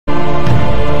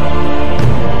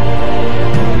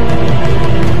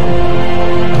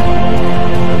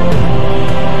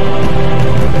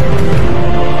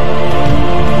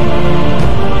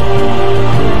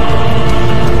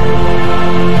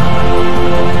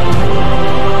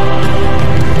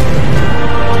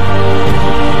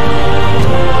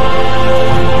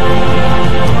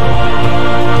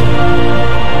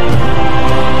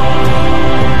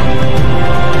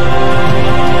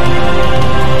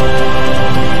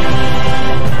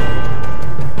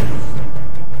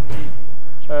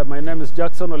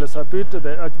Jackson Olesapit,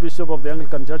 the Archbishop of the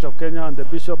Anglican Church of Kenya and the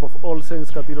Bishop of All Saints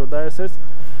Cathedral Diocese.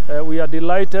 We are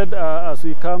delighted as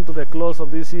we come to the close of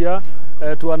this year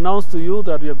to announce to you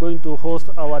that we are going to host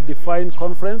our Define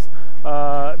Conference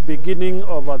beginning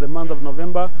of the month of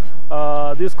November.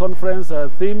 This conference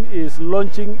theme is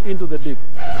Launching into the Deep.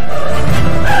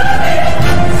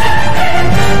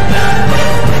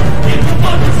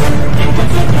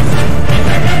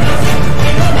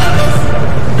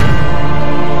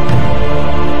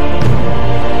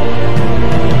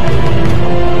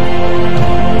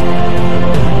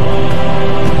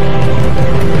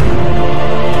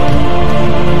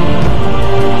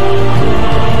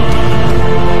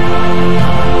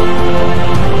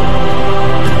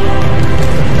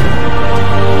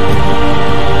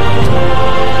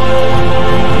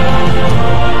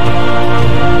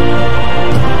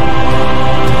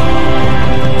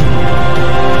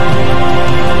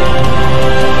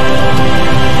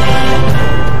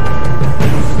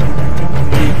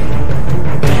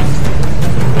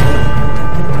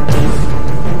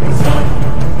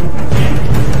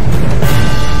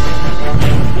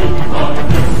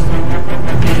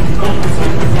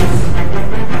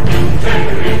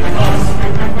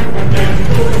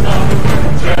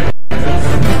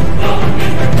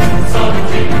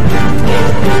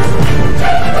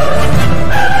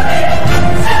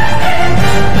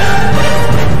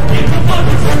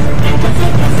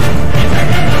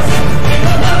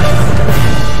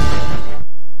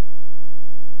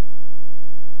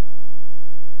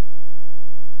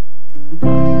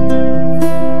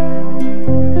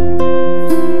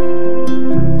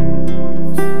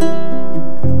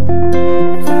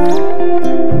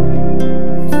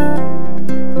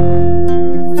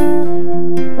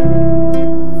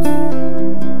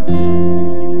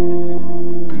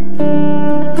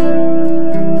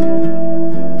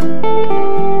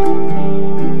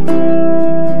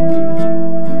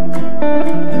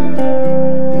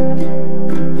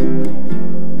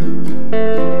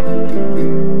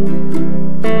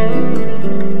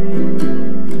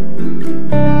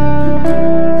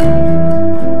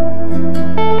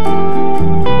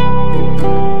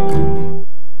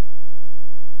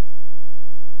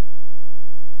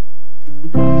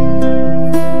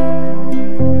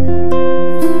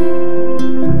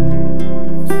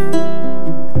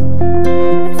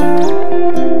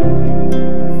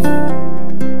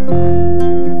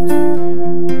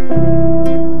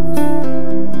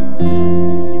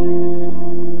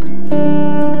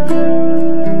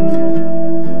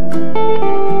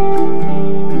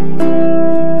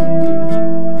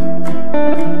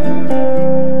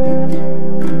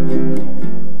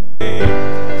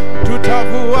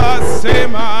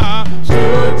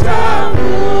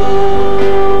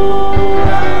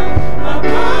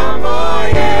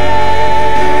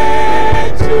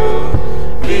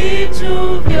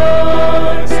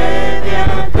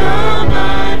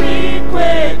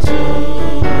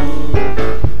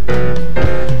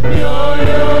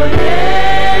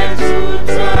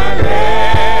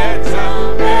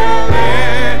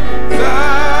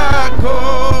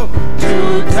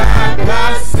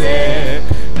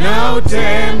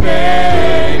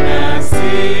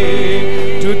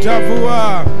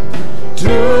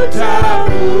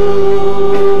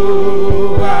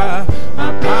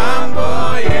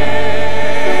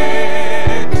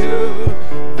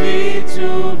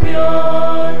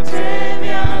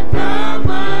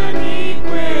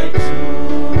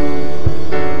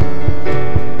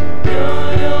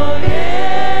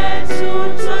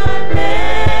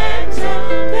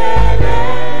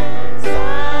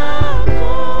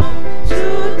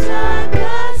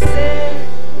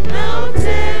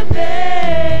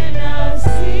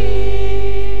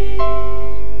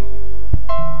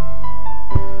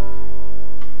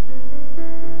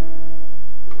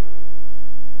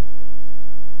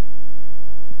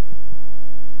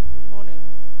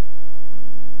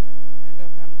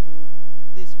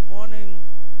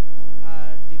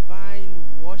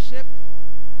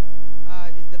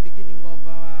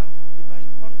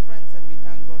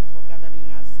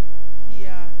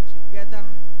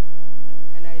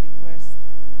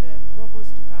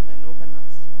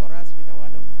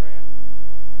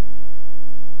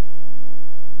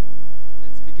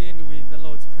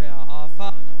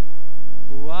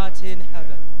 In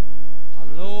heaven,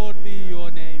 hallowed be your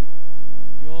name.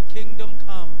 Your kingdom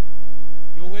come,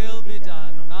 your will be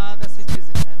done on earth as it is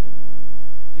in heaven.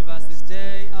 Give us this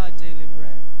day our daily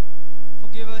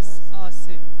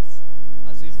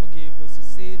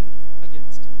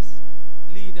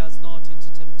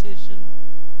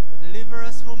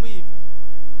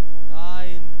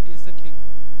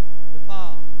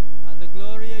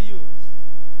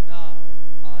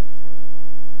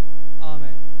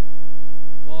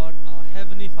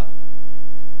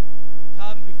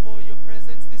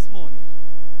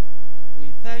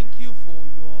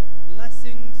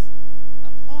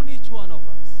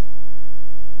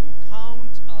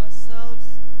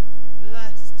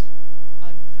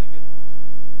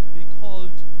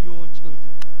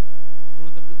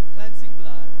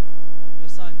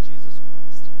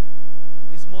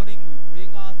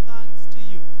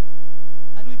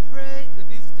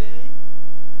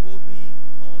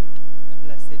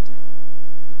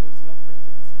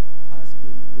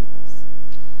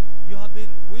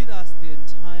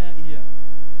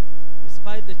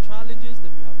challenges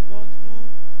that we have gone through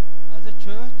as a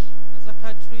church, as a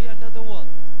country, and as the world.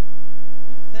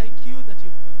 We thank you that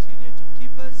you've continued to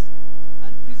keep us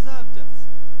and preserved us.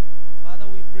 Father,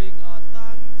 we bring our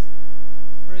thanks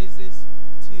and praises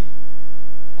to you.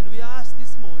 And we ask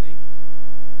this morning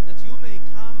that you may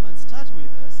come and start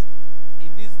with us in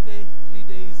these 3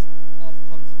 days of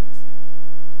conferencing,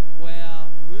 where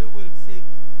we will seek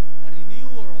a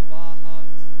renewal of our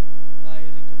hearts by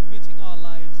recommitting our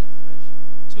lives afresh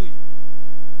to you.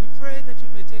 We pray that you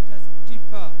may take us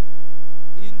deeper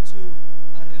into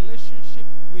a relationship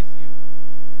with you.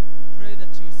 We pray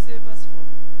that you save us from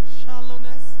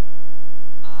shallowness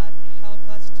and help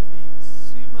us to be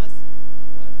swimmers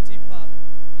who are deeper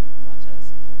in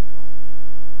matters of God.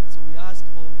 And so we ask,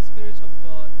 Holy Spirit of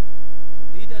God, to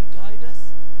lead and guide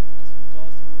us as we go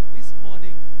through this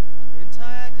morning and the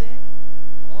entire day.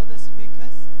 All the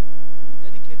speakers, we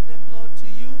dedicate them, Lord, to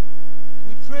you.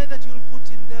 We pray that you'll put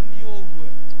in them your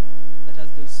word, that as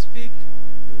they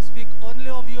will speak only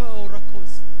of your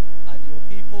oracles, and your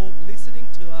people listening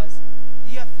to us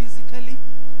here physically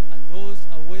and those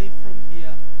away from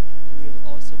here will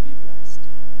also be blessed.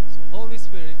 So Holy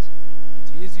Spirit,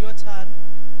 it is your turn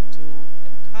to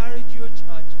encourage your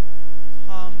church.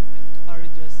 Come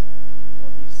encourage us for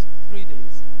these 3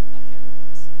 days ahead of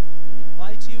us. We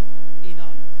invite you in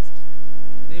our midst.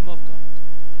 In the name of God,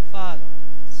 Father,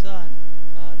 Son,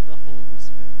 and the Holy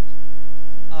Spirit.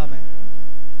 Amen.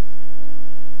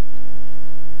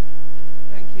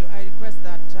 Thank you. I request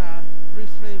that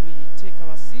briefly we take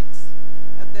our seats.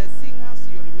 At the singers,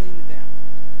 you remain there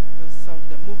because of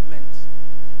the movement.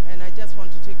 And I just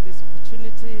want to take this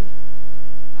opportunity,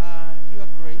 Your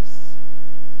Grace,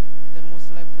 the most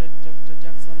celebrated Dr.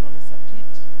 Jackson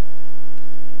Olesapit,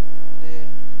 the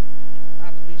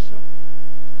Archbishop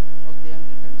of the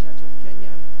Anglican Church of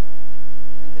Kenya,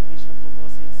 and the Bishop of All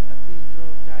Saints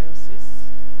Cathedral Diocese,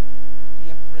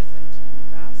 here present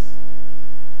with us.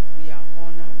 We are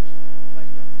honored by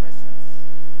your presence.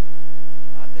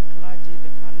 The clergy,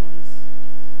 the canons,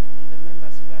 and the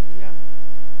members who are here.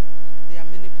 There are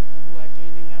many people who are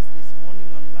joining us this morning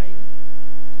online.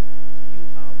 You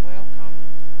are welcome.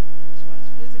 Those ones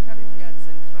physically here at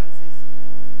St. Francis,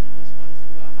 and those ones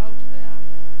who are out there,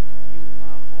 you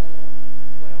are all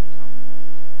welcome.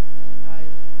 I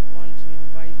want to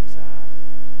invite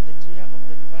the chair of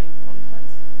the Divine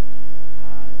Conference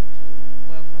to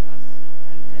welcome us.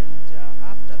 And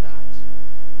after that,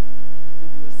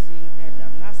 we will sing Eda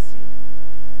Nasi,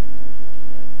 and we will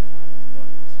hear the word of God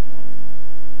this morning.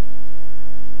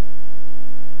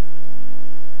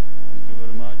 Thank you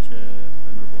very much,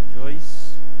 Venerable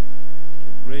Joyce.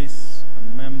 Your Grace and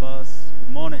members,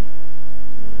 good morning.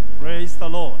 Praise the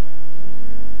Lord.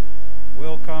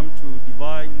 Welcome to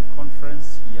Divine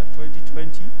Conference Year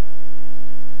 2020.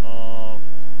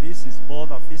 This is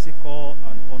both a physical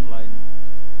and online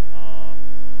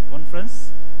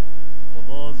conference. For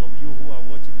those of you who are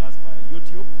watching us via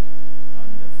YouTube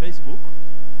and Facebook,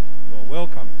 you are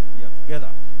welcome here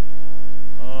together.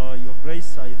 Your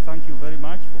Grace, I thank you very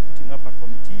much for putting up a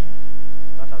committee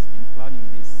that has been planning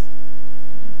this.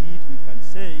 And indeed, we can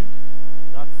say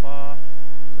that far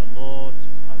the Lord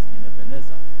has been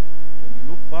Ebenezer. When we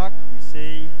look back, we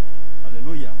say,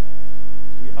 hallelujah.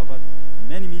 We have had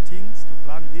many meetings to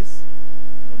plan this.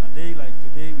 And on a day like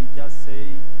today, we just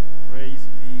say, praise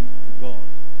be to God.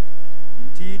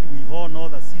 Indeed, we all know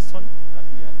the season that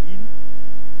we are in.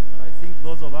 But I think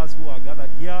those of us who are gathered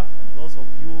here and those of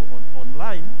you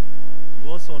online, you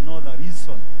also know the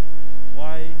reason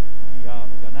why we are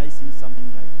organizing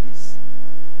something like this.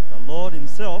 That the Lord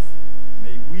himself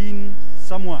may win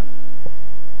someone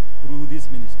through this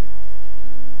ministry.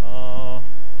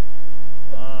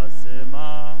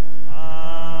 Asema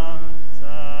asante,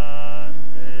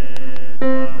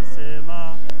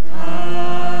 asema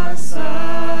asante,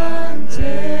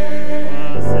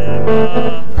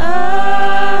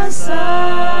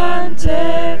 asante,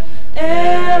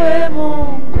 ewe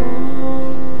Mungu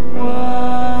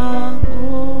wangu.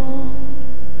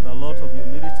 With a lot of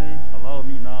humility, allow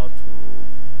me now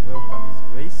to welcome His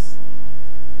Grace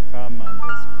to come and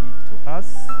speak to us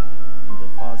in the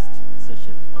first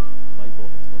session of Bible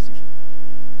exposition.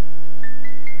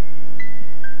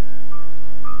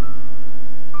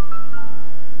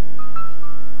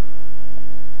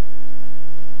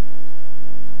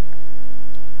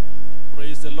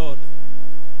 Praise the Lord.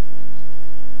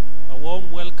 A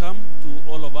warm welcome to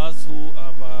all of us who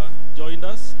have joined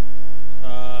us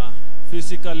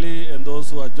physically and those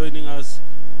who are joining us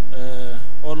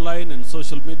online and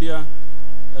social media.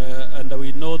 And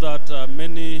we know that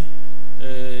many,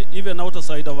 even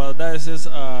outside of our diocese,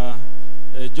 are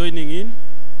joining in.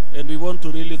 And we want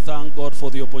to really thank God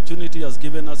for the opportunity He has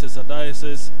given us as a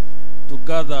diocese to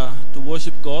gather to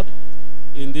worship God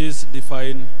in this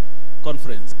divine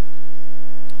conference.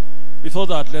 Before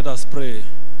that, let us pray.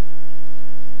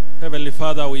 Heavenly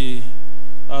Father, we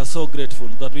are so grateful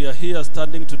that we are here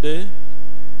standing today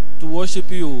to worship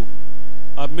You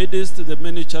amidst the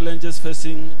many challenges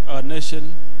facing our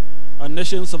nation and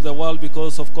nations of the world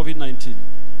because of COVID-19.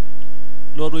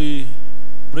 Lord, we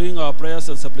bring our prayers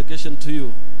and supplication to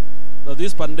You that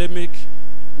this pandemic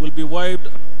will be wiped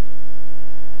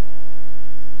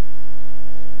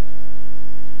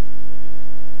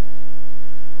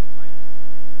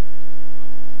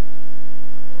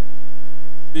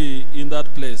be in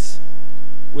that place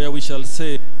where we shall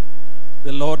say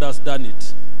the Lord has done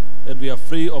it and we are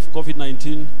free of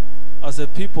COVID-19 as the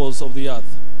peoples of the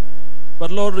earth.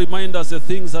 But Lord, remind us the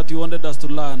things that You wanted us to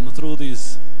learn through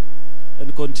this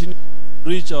and continue to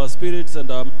reach our spirits and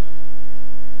our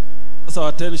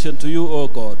attention to You, O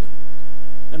God.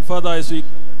 And Father, as we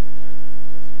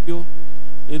You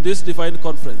in this divine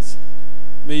conference,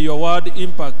 may Your word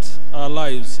impact our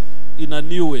lives in a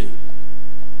new way.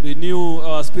 Renew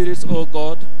our spirits, O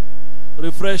God,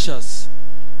 refresh us,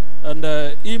 and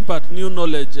impart new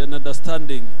knowledge and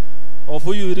understanding of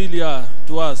who You really are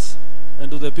to us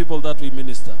and to the people that we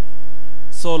minister.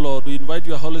 So, Lord, we invite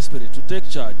Your Holy Spirit to take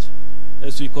charge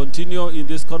as we continue in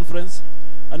this conference,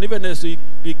 and even as we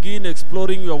begin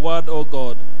exploring Your word, O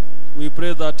God. We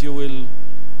pray that You will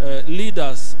lead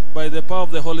us by the power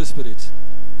of the Holy Spirit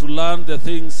to learn the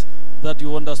things that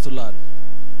You want us to learn.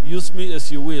 Use me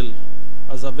as You will,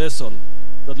 as a vessel,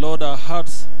 that, Lord, our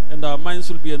hearts and our minds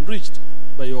will be enriched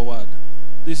by Your word.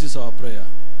 This is our prayer.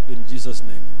 In Jesus'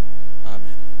 name, amen.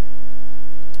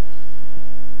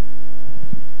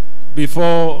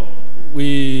 Before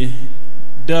we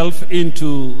delve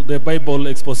into the Bible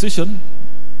exposition,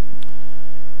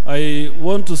 I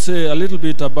want to say a little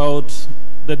bit about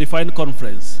the Divine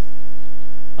Conference.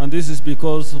 And this is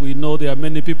because we know there are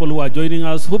many people who are joining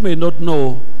us who may not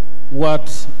know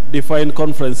what Divine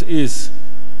Conference is.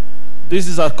 This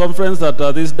is a conference that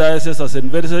this diocese has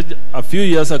envisaged a few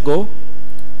years ago,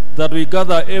 that we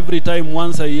gather every time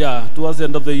once a year, towards the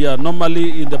end of the year,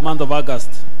 normally in the month of August,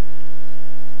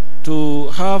 to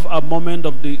have a moment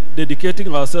of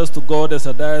dedicating ourselves to God as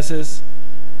a diocese,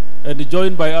 and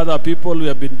joined by other people. We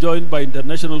have been joined by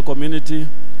international community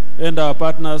and our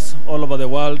partners all over the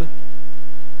world.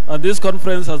 And this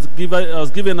conference has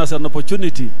given us an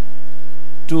opportunity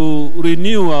to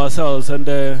renew ourselves and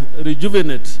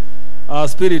rejuvenate our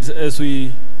spirits as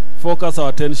we focus our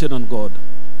attention on God.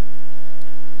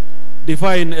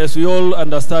 Divine, as we all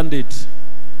understand it,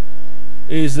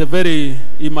 is the very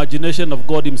imagination of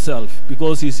God Himself,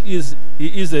 because He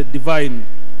is a divine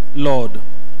Lord.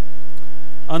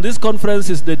 And this conference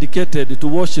is dedicated to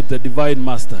worship the Divine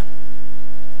Master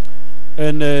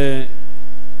and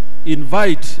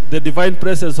invite the divine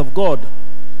presence of God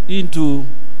into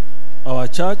our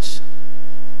church,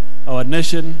 our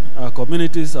nation, our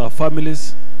communities, our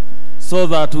families, so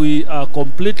that we are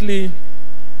completely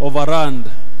overrun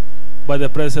by the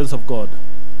presence of God.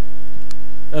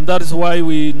 And that is why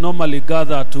we normally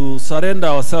gather to surrender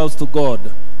ourselves to God.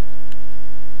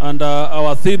 And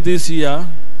our theme this year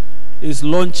is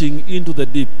launching into the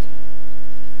deep.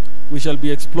 We shall be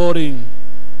exploring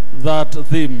that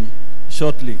theme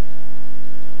shortly.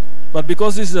 But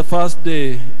because this is the first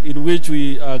day in which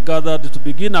we are gathered to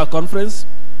begin our conference,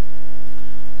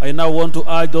 I now want to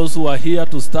urge those who are here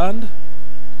to stand,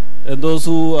 and those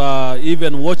who are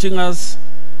even watching us,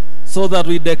 so that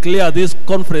we declare this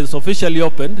conference officially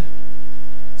opened,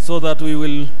 so that we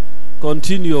will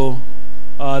continue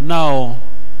now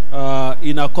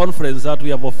in a conference that we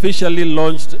have officially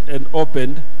launched and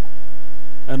opened.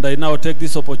 And I now take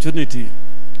this opportunity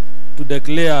to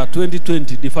declare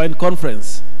 2020 Divine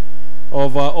Conference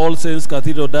of All Saints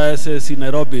Cathedral Diocese in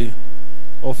Nairobi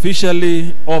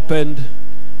officially opened,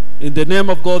 in the name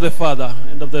of God the Father,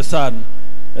 and of the Son,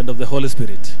 and of the Holy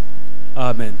Spirit.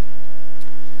 Amen.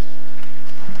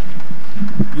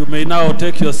 You may now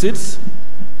take your seats.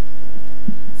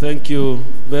 Thank you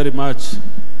very much.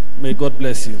 May God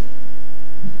bless you.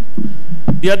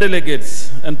 Dear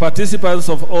delegates and participants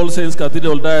of All Saints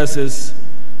Cathedral Diocese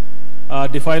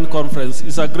Divine Conference,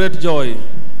 it's a great joy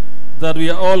that we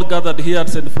are all gathered here at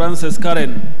St. Francis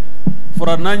Karen for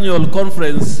an annual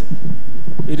conference.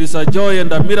 It is a joy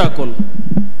and a miracle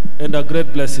and a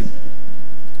great blessing.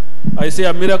 I say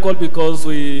a miracle because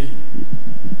we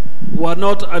were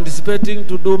not anticipating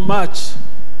to do much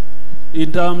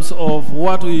in terms of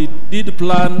what we did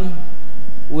plan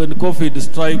when COVID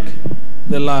struck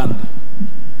the land.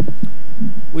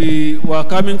 We were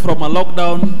coming from a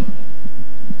lockdown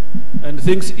and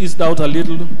things eased out a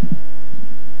little.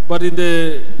 But in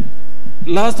the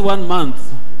last 1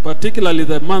 month, particularly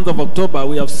the month of October,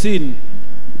 we have seen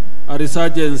a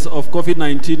resurgence of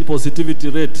COVID-19 positivity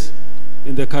rate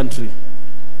in the country.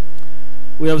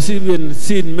 We have even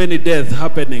seen many deaths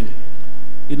happening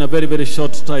in a very, very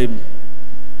short time.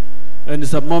 And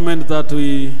it's a moment that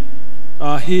we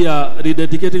are here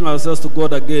rededicating ourselves to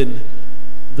God again,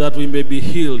 that we may be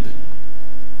healed,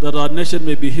 that our nation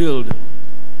may be healed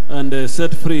and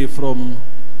set free from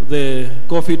the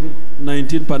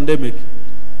COVID-19 pandemic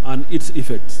and its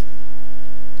effects.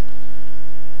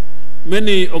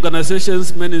 Many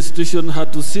organizations, many institutions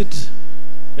had to sit,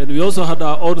 and we also had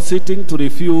our own sitting to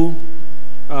review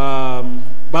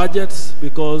budgets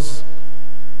because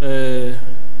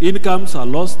incomes are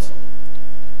lost,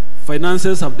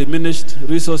 finances have diminished,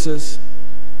 resources.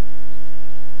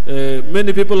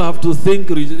 Many people have to think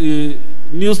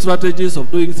new strategies of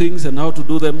doing things and how to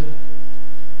do them.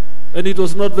 And it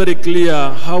was not very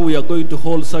clear how we are going to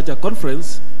hold such a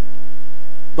conference,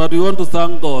 but we want to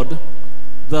thank God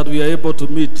that we are able to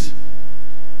meet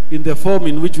in the form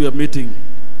in which we are meeting.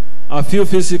 A few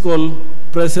physical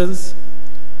presence,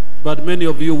 but many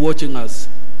of you watching us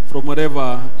from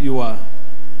wherever you are.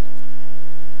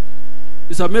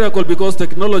 It's a miracle because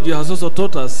technology has also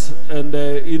taught us, and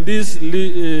in this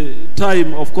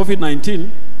time of COVID-19,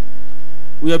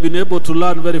 we have been able to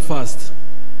learn very fast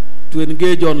to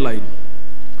engage online.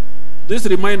 This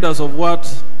reminds us of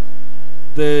what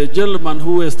the gentleman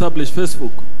who established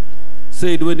Facebook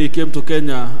said when he came to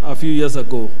Kenya a few years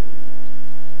ago.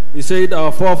 He said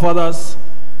our forefathers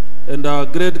and our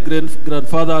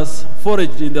great-grandfathers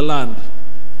foraged in the land.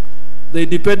 They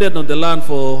depended on the land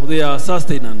for their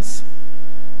sustenance.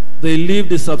 They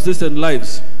lived subsistent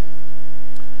lives.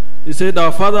 He said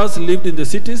our fathers lived in the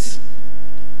cities.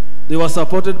 They were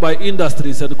supported by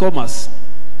industries and commerce.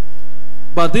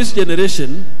 But this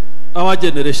generation, our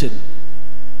generation,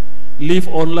 live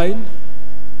online,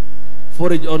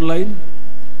 forage online,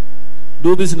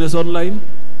 do business online,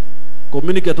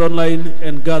 communicate online,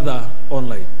 and gather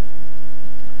online.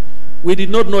 We did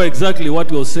not know exactly what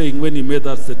he was saying when he made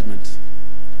that statement.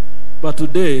 But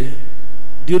today,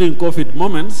 during COVID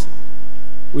moments,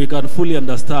 we can fully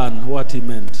understand what he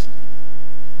meant.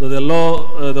 That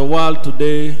the world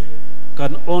today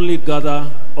can only gather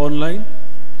online,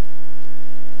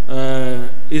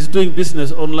 is doing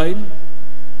business online,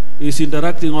 is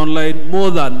interacting online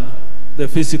more than the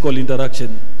physical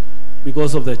interaction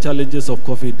because of the challenges of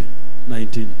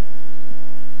COVID-19.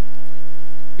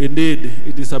 Indeed,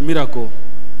 it is a miracle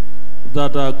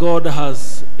that God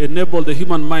has enabled the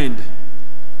human mind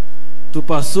to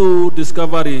pursue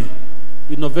discovery,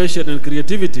 innovation, and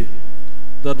creativity,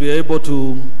 that we are able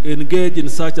to engage in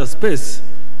such a space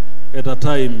at a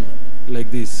time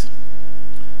like this.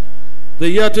 The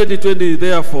year 2020,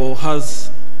 therefore, has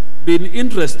been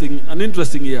an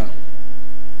interesting year.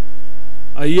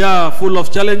 A year full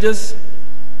of challenges,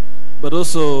 but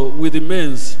also with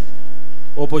immense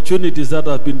opportunities that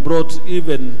have been brought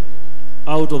even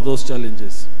out of those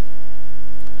challenges.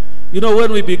 You know,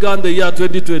 when we began the year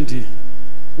 2020,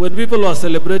 when people were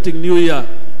celebrating New Year,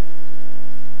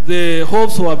 the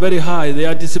hopes were very high, the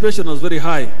anticipation was very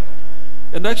high.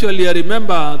 And actually, I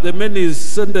remember the many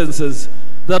sentences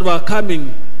that were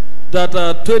coming, that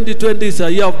 2020 is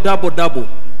a year of double-double.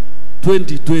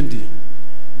 2020,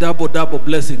 double-double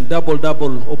blessing,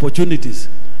 double-double opportunities,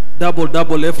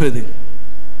 double-double everything.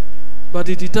 But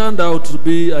it turned out to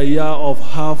be a year of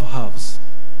half-halves.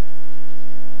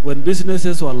 When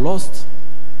businesses were lost,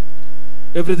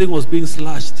 everything was being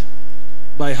slashed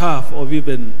by half or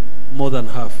even more than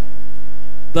half.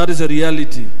 That is a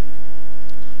reality.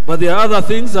 But there are other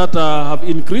things that have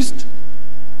increased,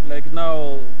 like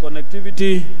now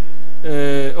connectivity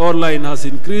online has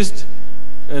increased,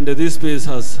 and this space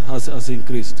has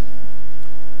increased.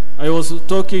 I was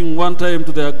talking one time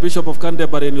to the Archbishop of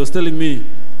Canterbury, and he was telling me,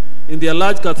 in their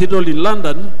large cathedral in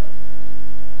London,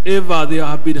 ever they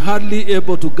have been hardly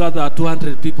able to gather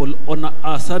 200 people on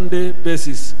a Sunday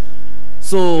basis.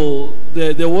 So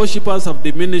the worshippers have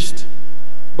diminished.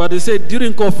 But they said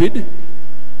during COVID,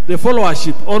 the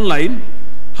followership online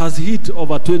has hit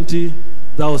over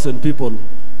 20,000 people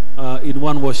in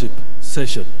one worship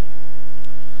session.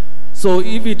 So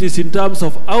if it is in terms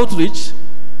of outreach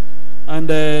and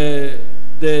the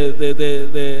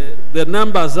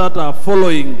numbers that are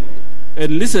following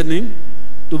and listening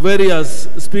to various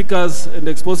speakers and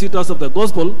expositors of the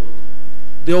gospel,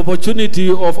 the opportunity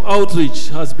of outreach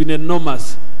has been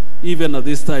enormous, even at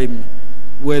this time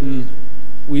when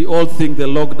we all think the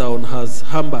lockdown has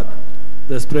hampered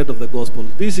the spread of the gospel.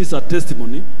 This is a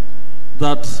testimony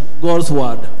that God's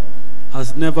word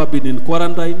has never been in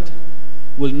quarantine,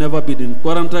 will never be in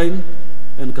quarantine,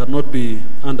 and cannot be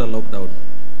under lockdown.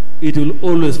 It will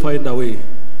always find a way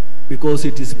because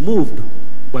it is moved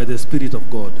by the Spirit of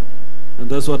God. And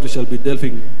that's what we shall be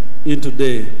delving in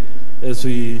today as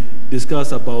we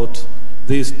discuss about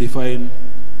this divine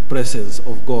presence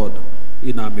of God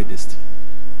in our midst.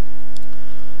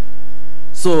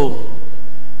 So,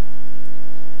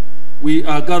 we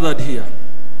are gathered here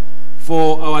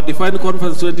for our Divine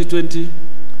Conference 2020.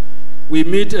 We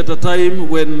meet at a time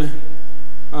when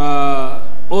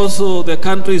also the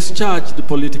country is charged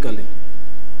politically.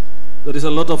 There is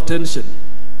a lot of tension.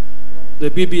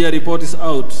 The BBI report is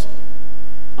out,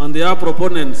 and there are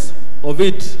proponents of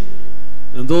it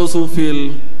and those who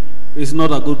feel it's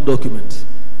not a good document.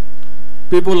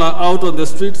 People are out on the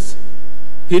streets,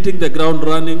 hitting the ground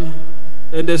running,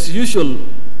 and as usual,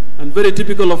 and very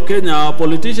typical of Kenya, our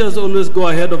politicians always go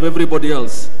ahead of everybody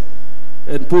else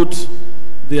and put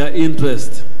their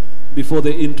interest before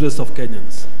the interest of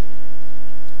Kenyans.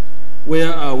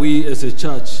 Where are we as a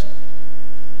church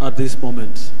at this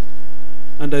moment?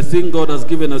 And I think God has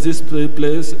given us this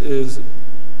place, is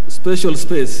special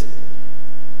space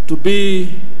to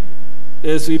be,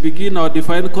 as we begin our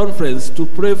divine conference, to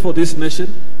pray for this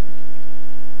nation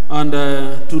and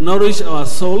to nourish our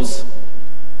souls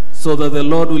so that the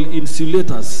Lord will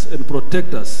insulate us and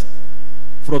protect us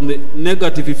from the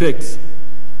negative effects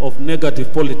of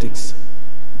negative politics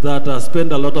that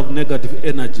spend a lot of negative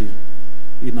energy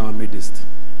in our midst.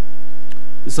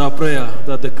 It's our prayer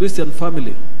that the Christian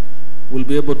family will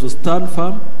be able to stand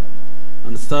firm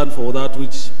and stand for that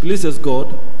which pleases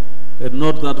God and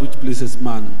not that which pleases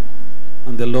man.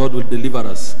 And the Lord will deliver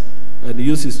us and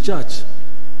use his church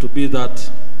to be that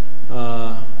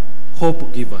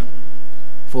hope giver.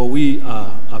 For we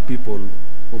are a people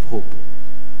of hope.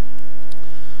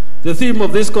 The theme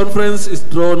of this conference is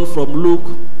drawn from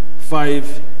Luke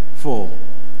 5:4,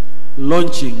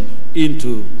 launching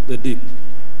into the deep.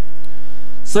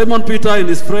 Simon Peter and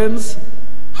his friends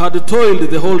had toiled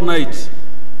the whole night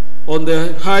on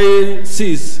the high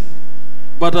seas,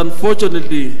 but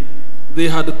unfortunately they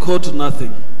had caught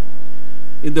nothing.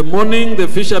 In the morning, the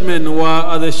fishermen were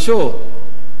at the shore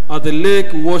at the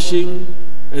lake washing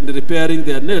and repairing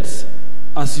their nets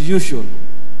as usual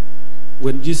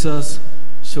when Jesus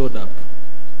showed up.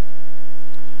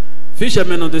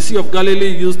 Fishermen on the Sea of Galilee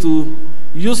used to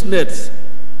use nets,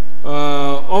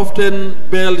 often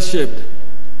bell-shaped,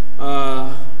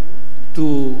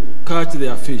 to catch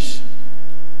their fish.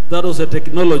 That was a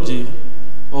technology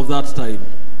of that time.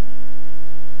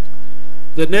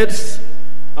 The nets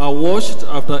are washed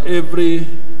after every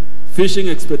fishing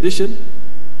expedition.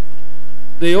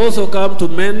 They also come to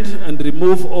mend and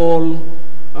remove all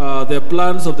the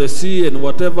plants of the sea and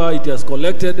whatever it has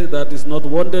collected that is not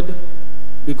wanted,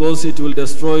 because it will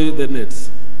destroy the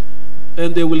nets.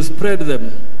 And they will spread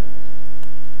them,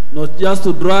 not just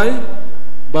to dry,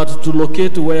 but to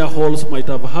locate where holes might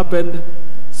have happened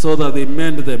so that they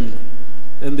mend them.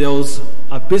 And there was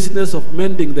a business of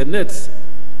mending the nets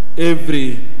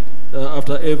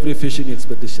after every fishing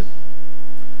expedition.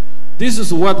 This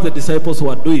is what the disciples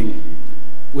were doing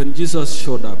when Jesus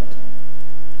showed up.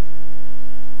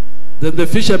 Then the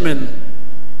fishermen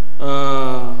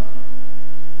were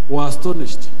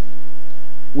astonished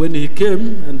when he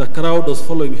came and the crowd was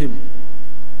following him.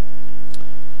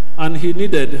 And he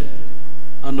needed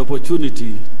an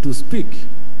opportunity to speak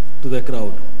to the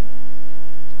crowd.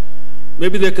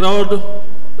 Maybe the crowd,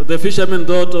 the fishermen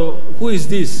thought, who is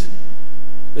this?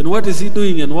 And what is he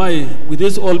doing and why with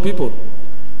these old people?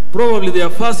 Probably their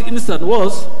first instant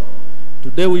was,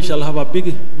 today we shall have a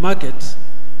big market.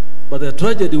 But the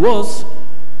tragedy was,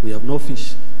 we have no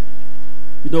fish.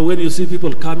 You know, when you see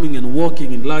people coming and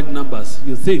walking in large numbers,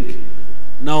 you think,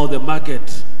 now the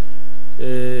market,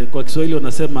 kwa Kiswahili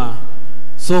wanasema,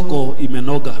 soko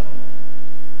imenoga.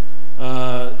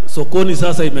 Sokoni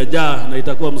sasa imejaa na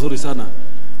itakuwa mzuri sana.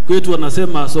 Kwetu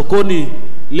wanasema, sokoni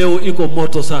leo iko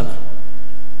moto sana.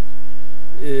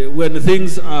 When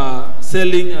things are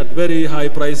selling at very high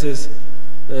prices,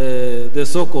 the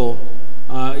soko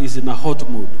is in a hot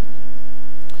mood.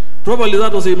 Probably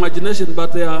that was the imagination,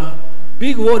 but their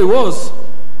big worry was,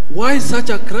 why such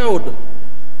a crowd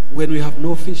when we have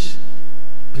no fish?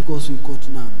 Because we caught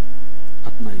none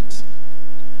at night.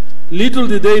 Little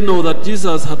did they know that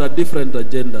Jesus had a different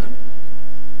agenda.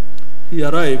 He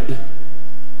arrived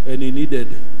and he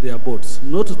needed their boats,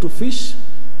 not to fish,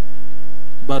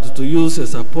 but to use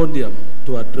as a podium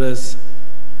to address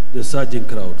the surging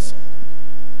crowds.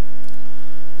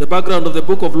 The background of the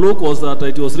book of Luke was that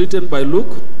it was written by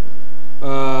Luke,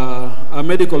 a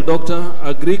medical doctor,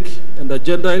 a Greek and a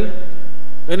Gentile.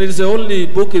 And it is the only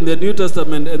book in the New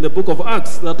Testament and the book of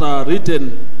Acts that are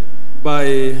written by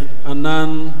a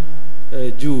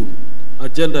non-Jew, a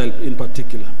Gentile in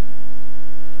particular.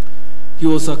 He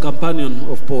was a companion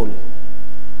of Paul.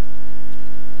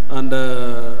 And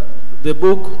the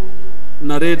book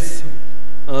narrates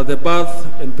the birth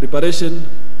and preparation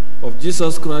of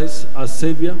Jesus Christ as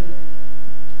Savior.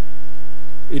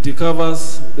 It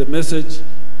covers the message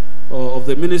of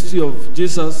the ministry of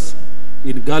Jesus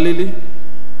in Galilee.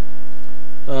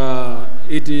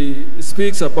 It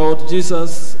speaks about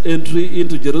Jesus' entry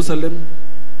into Jerusalem.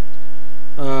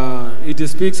 It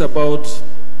speaks about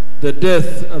the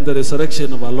death and the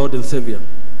resurrection of our Lord and Savior.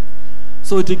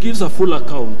 So it gives a full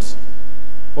account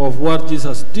of what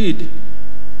Jesus did,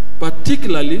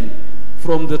 particularly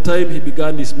from the time he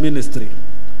began his ministry.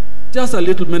 Just a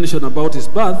little mention about his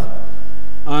birth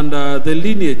and the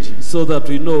lineage, so that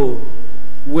we know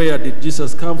where did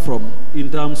Jesus come from in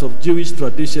terms of Jewish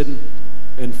tradition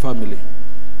and family.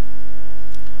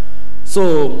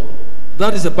 So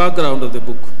that is the background of the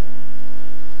book.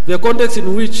 The context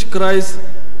in which Christ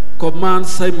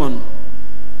commands Simon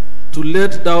to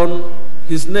let down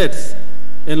his nets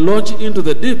and launch into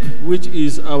the deep, which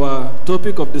is our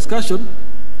topic of discussion,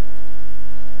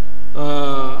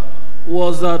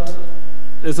 was that,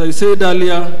 as I said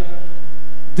earlier,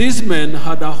 these men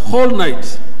had a whole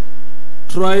night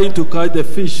trying to catch the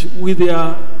fish with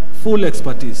their full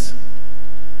expertise.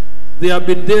 They have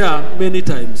been there many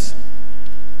times.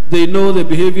 They know the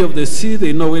behavior of the sea.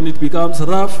 They know when it becomes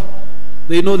rough.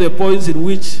 They know the points in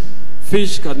which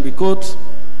fish can be caught.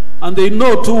 And they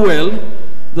know too well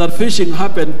that fishing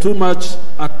happens too much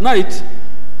at night,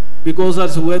 because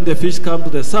that's when the fish come to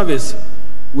the surface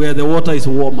where the water is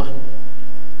warmer.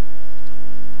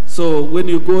 So when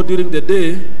you go during the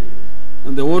day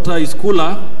and the water is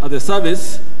cooler at the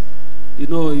surface, you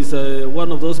know, it's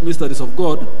one of those mysteries of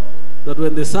God, that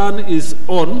when the sun is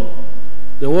on,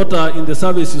 the water in the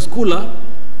surface is cooler,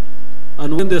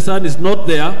 and when the sun is not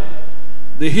there,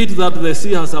 the heat that the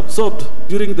sea has absorbed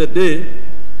during the day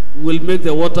will make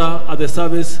the water at the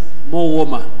surface more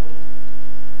warmer.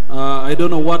 I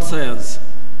don't know what science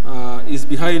is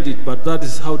behind it, but that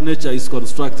is how nature is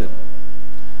constructed.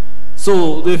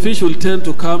 So the fish will tend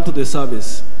to come to the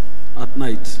surface at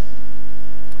night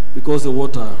because the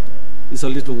water is a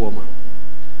little warmer.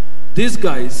 These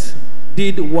guys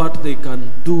did what they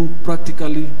can do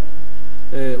practically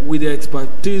with their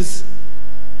expertise,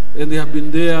 and they have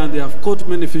been there and they have caught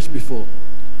many fish before.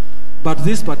 But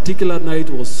this particular night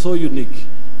was so unique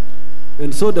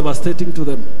and so devastating to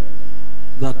them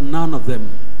that none of them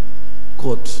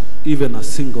caught even a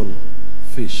single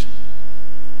fish.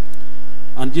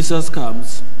 And Jesus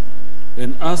comes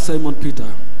and asks Simon Peter,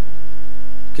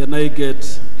 "Can I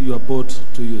get your boat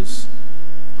to use?"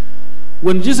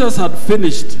 When Jesus had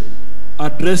finished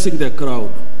addressing the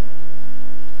crowd,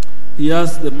 he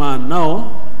asked the man,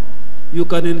 "Now you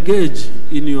can engage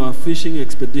in your fishing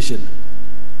expedition.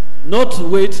 Not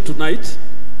wait tonight,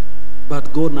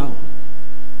 but go now.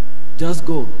 Just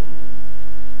go.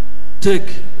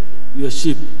 Take your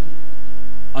ship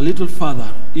a little further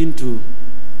into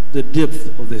the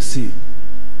depth of the sea.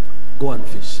 Go and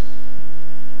fish."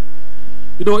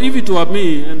 You know, if it were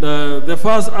me, and the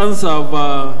first answer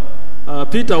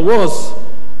of Peter was,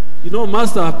 "You know,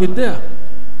 Master, I've been there.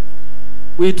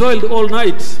 We toiled all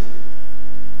night.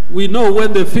 We know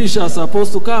when the fish are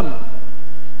supposed to come.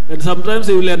 And sometimes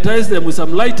they will entice them with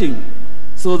some lighting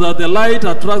so that the light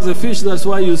attracts the fish. That's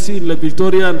why you see in Lake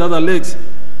Victoria and other lakes,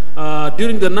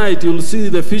 during the night, you'll see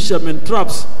the fishermen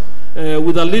traps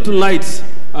with a little lights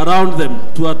around them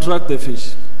to attract the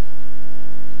fish."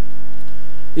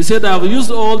 He said, "I've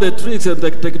used all the tricks and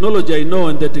the technology I know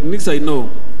and the techniques I know,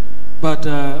 but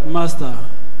Master,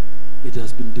 it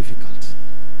has been difficult.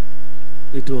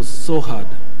 It was so hard.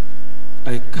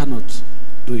 I cannot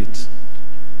do it."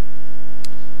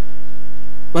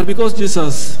 But because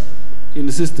Jesus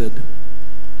insisted,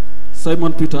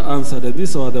 Simon Peter answered, and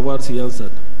these are the words he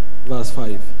answered. Verse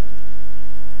 5.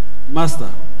 "Master,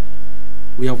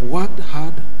 we have worked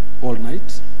hard all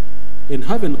night and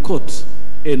haven't caught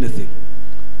anything.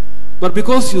 But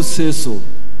because you say so,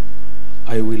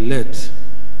 I will let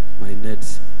my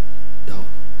nets down."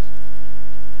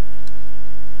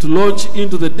 To launch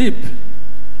into the deep,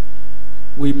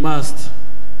 we must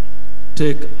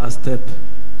take a step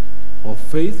of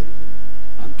faith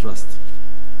and trust.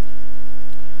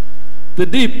 The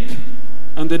deep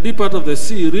and the deep part of the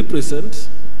sea represent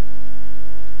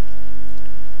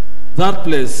that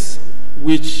place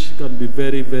which can be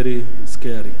very, very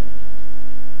scary.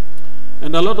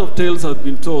 And a lot of tales have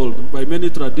been told by many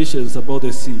traditions about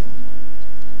the sea.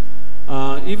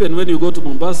 Even when you go to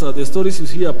Mombasa, the stories you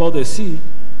hear about the sea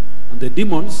and the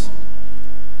demons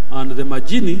and the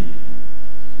Majini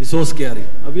is so scary.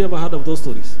 Have you ever heard of those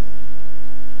stories?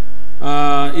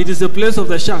 It is the place of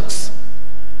the sharks.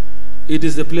 It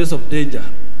is the place of danger.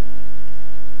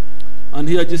 And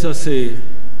here Jesus says,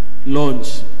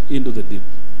 launch into the deep.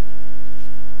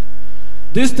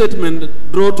 This statement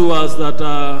draws to us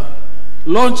that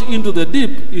launch into the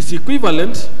deep is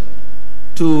equivalent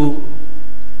to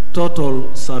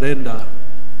total surrender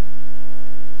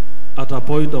at a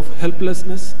point of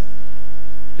helplessness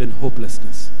and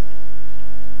hopelessness.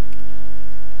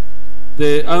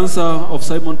 The answer of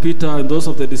Simon Peter and those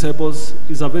of the disciples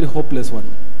is a very hopeless one.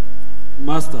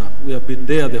 Master, we have been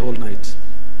there the whole night.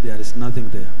 There is nothing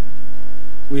there.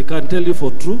 We can tell you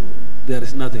for true, there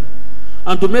is nothing.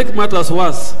 And to make matters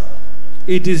worse,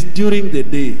 it is during the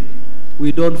day.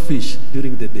 We don't fish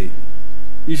during the day.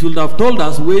 You should have told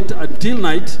us, wait until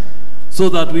night, so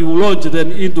that we will launch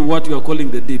then into what you are calling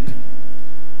the deep.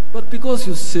 But because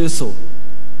you say so,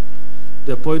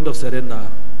 the point of surrender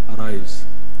arrives.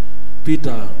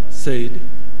 Peter said,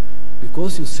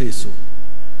 because you say so,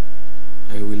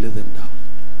 I will let them down.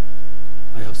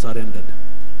 I have surrendered.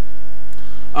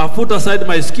 I have put aside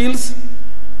my skills.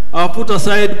 I have put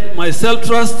aside my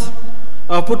self-trust.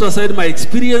 I have put aside my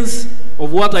experience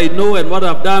of what I know and what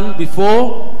I have done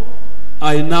before.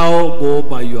 I now go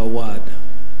by your word.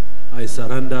 I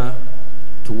surrender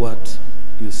to what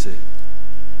you say.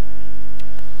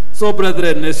 So,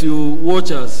 brethren, as you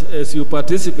watch us, as you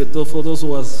participate, for those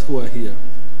of us who are here,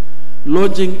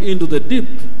 launching into the deep,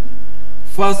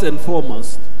 first and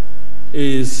foremost,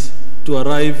 is to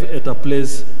arrive at a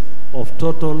place of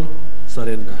total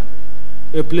surrender,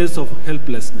 a place of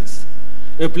helplessness,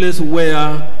 a place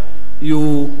where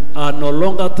you are no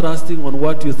longer trusting on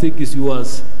what you think is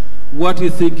yours, what you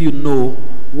think you know,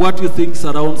 what you think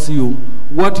surrounds you,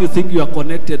 what you think you are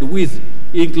connected with,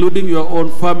 including your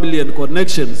own family and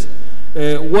connections,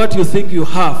 what you think you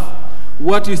have,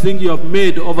 what you think you have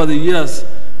made over the years,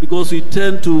 because we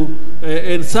tend to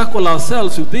encircle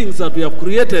ourselves with things that we have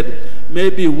created,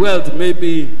 maybe wealth,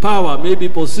 maybe power, maybe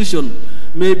position,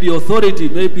 maybe authority,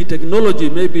 maybe technology,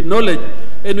 maybe knowledge,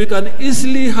 and we can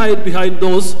easily hide behind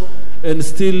those and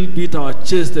still beat our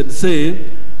chest and say,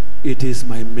 it is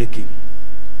my making.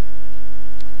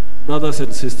 Brothers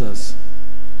and sisters,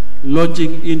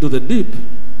 launching into the deep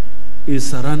is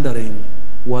surrendering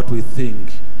what we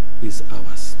think is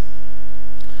ours,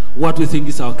 what we think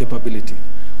is our capability,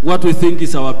 what we think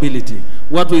is our ability,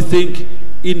 what we think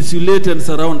insulate and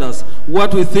surround us,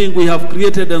 what we think we have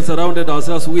created and surrounded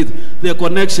ourselves with, their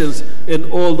connections and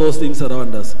all those things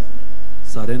around us.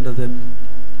 Surrender them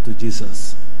to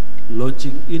Jesus.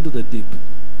 Launching into the deep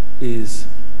is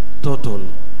total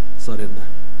surrender.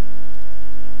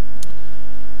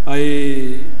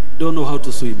 I don't know how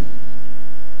to swim,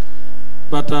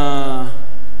 but I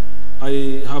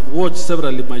have watched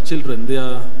several of my children. They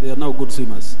are now good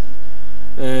swimmers.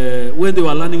 When they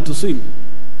were learning to swim,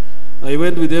 I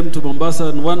went with them to Mombasa,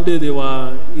 and one day they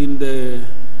were in the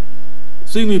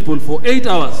swimming pool for 8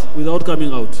 hours without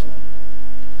coming out,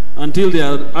 until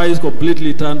their eyes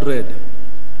completely turned red.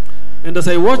 And as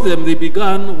I watched them, they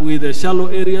began with the shallow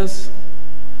areas.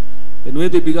 And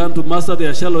when they began to master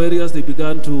their shallow areas, they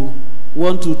began to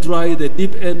want to try the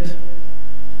deep end.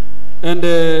 And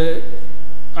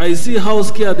I see how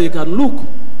scared they can look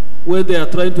when they are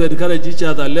trying to encourage each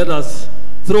other, let us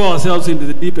throw ourselves into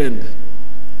the deep end.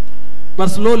 But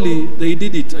slowly they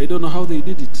did it. I don't know how they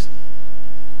did it.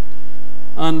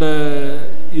 And,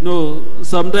 you know,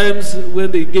 sometimes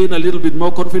when they gain a little bit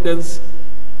more confidence,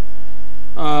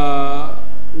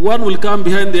 one will come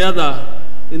behind the other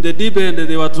in the deep end, and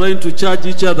they were trying to charge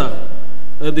each other,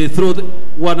 and they throw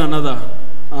one another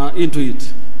into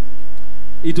it.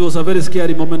 It was a very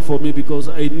scary moment for me, because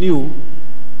I knew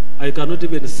I cannot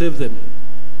even save them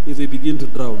if they begin to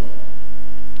drown.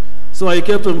 So I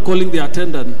kept on calling the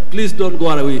attendant, please don't go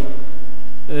away,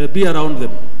 be around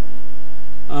them.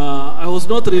 I was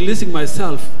not releasing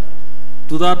myself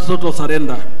to that sort of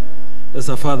surrender as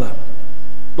a father.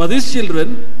 But these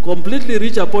children completely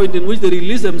reach a point in which they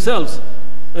release themselves,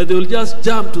 and they will just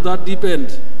jump to that deep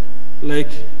end like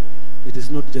it is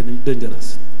not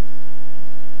dangerous.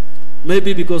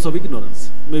 Maybe because of ignorance.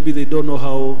 Maybe they don't know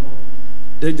how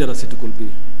dangerous it could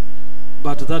be.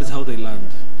 But that is how they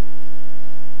learned.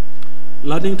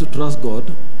 Learning to trust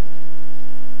God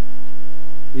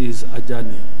is a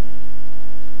journey.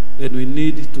 And we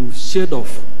need to shed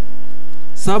off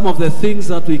some of the things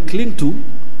that we cling to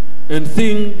and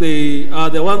think they are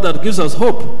the one that gives us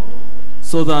hope,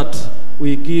 so that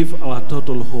we give our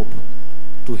total hope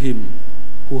to him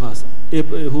who has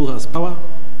power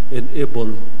and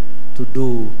able to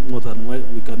do more than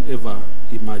we can ever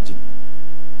imagine.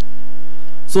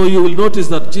 So you will notice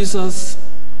that Jesus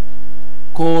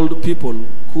called people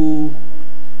who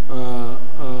are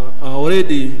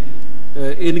already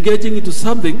engaging into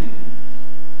something,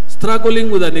 struggling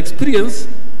with an experience,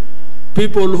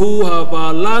 people who have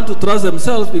learned to trust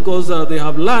themselves because they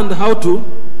have learned how to,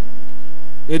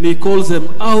 and he calls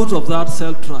them out of that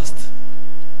self-trust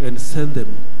and send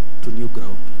them to new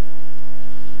ground.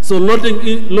 So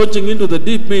launching into the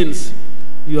deep means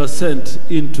you are sent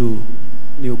into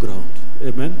new ground.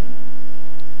 Amen?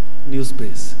 New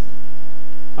space.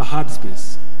 A hard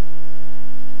space.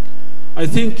 I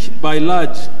think by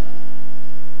large,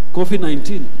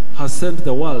 COVID-19 has sent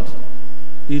the world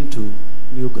into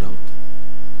new ground,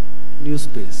 new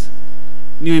space,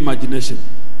 new imagination.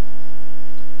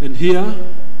 And here,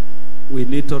 we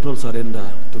need total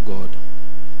surrender to God.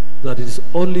 That it is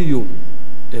only you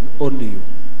and only you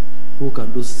who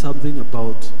can do something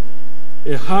about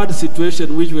a hard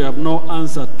situation which we have no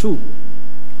answer to.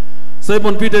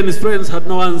 Simon Peter and his friends had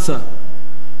no answer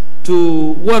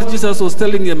to what Jesus was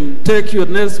telling them. Take your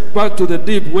nets back to the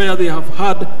deep, where they have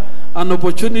had an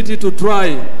opportunity to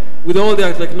try with all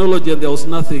their technology, and there was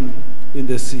nothing in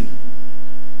the sea.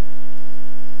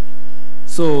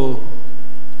 So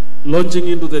launching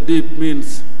into the deep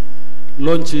means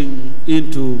launching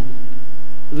into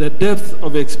the depth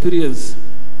of experience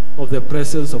of the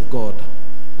presence of God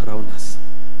around us.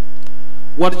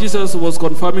 What Jesus was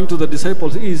confirming to the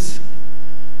disciples is,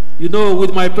 you know,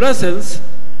 with my presence,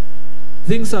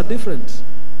 things are different.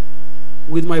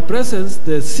 With my presence,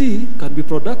 the sea can be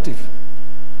productive.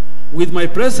 With my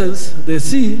presence, the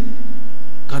sea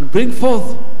can bring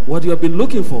forth what you have been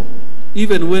looking for,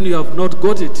 even when you have not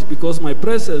got it, because my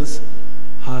presence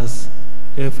has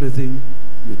everything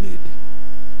you need.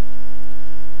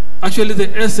 Actually,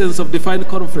 the essence of Divine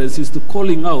Conference is to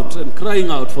calling out and crying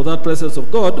out for that presence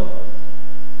of God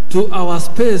to our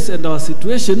space and our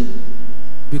situation,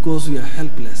 because we are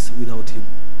helpless without him.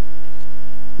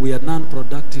 We are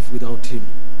non-productive without him.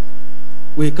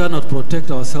 We cannot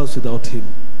protect ourselves without him.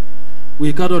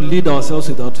 We cannot lead ourselves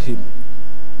without him.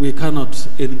 We cannot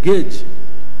engage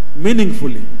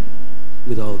meaningfully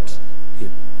without him.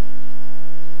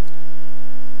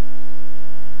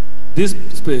 This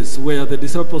space where the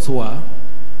disciples were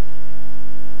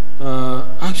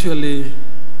actually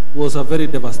was a very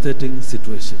devastating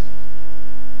situation.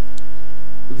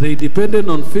 They depended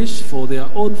on fish for their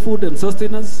own food and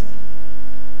sustenance.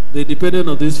 They depended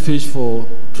on this fish for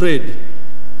trade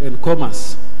and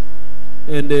commerce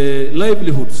and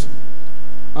livelihoods.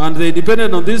 And they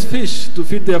depended on this fish to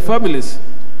feed their families.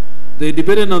 They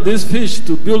depended on this fish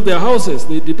to build their houses.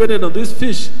 They depended on this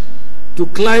fish to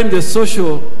climb the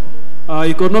social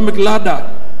economic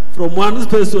ladder from one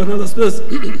space to another space.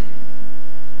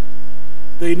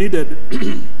 They needed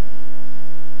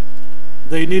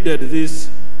this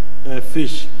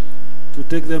fish to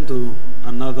take them to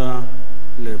another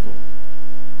level.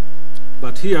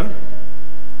 But here,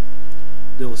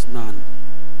 there was none.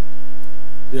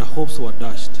 Their hopes were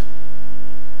dashed.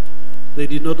 They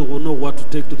did not know what to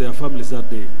take to their families that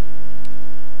day.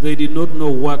 They did not know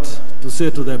what to say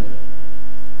to them.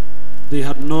 They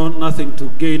had nothing to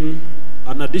gain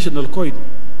an additional coin.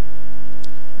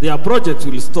 Their projects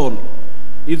will stall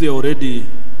if they are already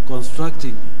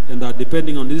constructing and are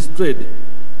depending on this trade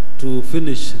to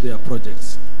finish their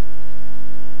projects.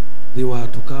 They were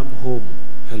to come home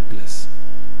helpless.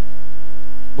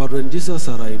 But when Jesus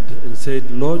arrived and said,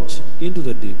 launch into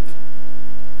the deep,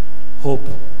 hope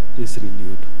is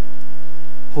renewed.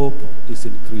 Hope is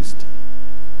increased.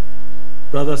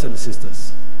 Brothers and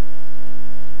sisters,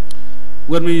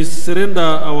 when we surrender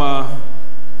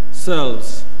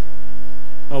ourselves,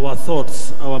 our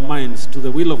thoughts, our minds to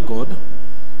the will of God,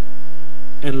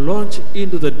 and launch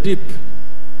into the deep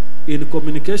in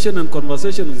communication and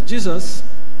conversation with Jesus,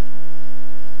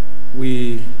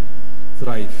 we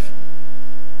thrive.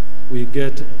 We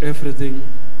get everything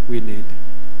we need.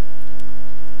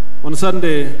 On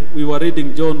Sunday, we were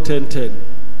reading John 10:10.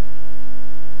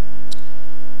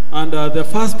 And the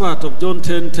first part of John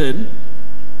 10:10,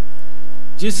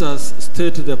 Jesus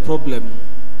stated the problem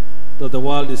that the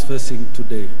world is facing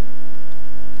today,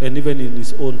 and even in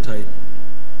his own time.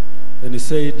 And he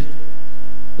said,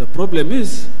 the problem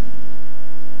is,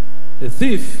 a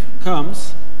thief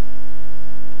comes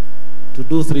to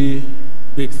do three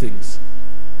big things: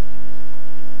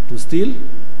 to steal,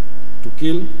 to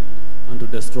kill, and to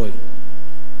destroy.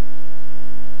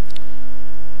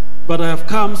 But I have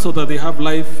come so that they have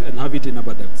life and have it in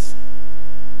abundance.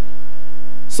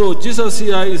 So Jesus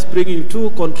here is bringing two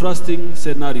contrasting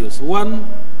scenarios.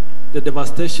 One, the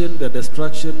devastation, the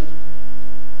destruction,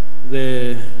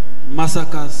 the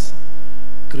massacres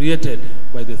created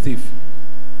by the thief.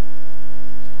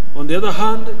 On the other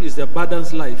hand is the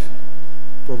abundant life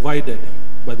provided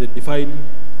by the divine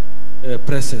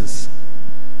presence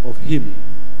of him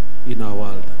in our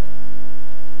world.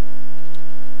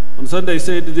 On Sunday I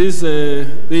said this, the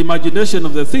imagination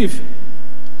of the thief,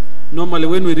 normally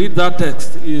when we read that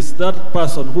text, is that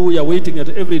person who we are waiting at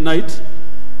every night,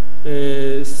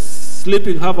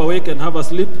 sleeping half awake and half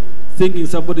asleep, thinking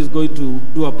somebody is going to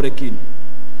do a break-in.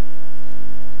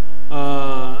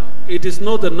 It is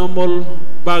not the normal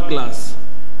burglars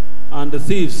and the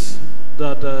thieves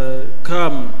that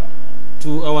come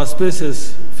to our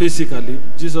spaces physically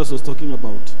Jesus was talking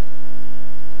about.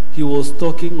 He was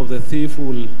talking of the thief who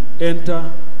will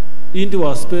enter into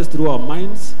our space through our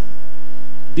minds,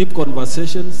 deep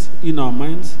conversations in our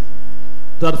minds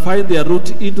that find their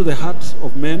root into the heart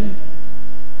of men,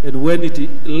 and when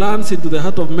it lands into the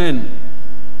heart of men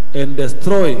and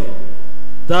destroy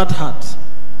that heart,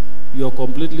 you're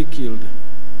completely killed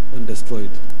and destroyed.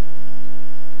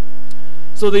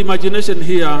 So the imagination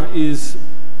here is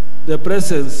the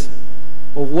presence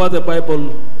of what the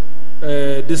Bible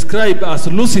describes as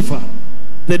Lucifer,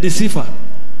 the deceiver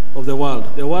of the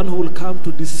world, the one who will come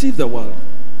to deceive the world,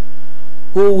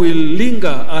 who will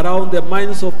linger around the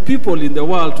minds of people in the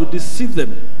world to deceive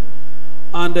them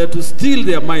and to steal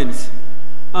their minds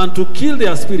and to kill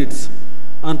their spirits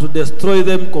and to destroy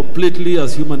them completely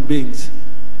as human beings,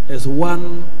 as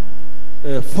one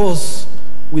force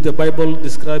which the Bible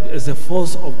describes as a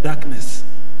force of darkness.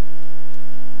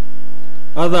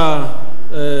 Other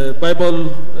Bible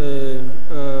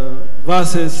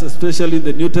verses, especially in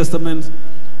the New Testament,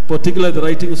 particularly the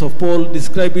writings of Paul,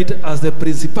 describe it as the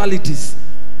principalities,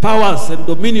 powers, and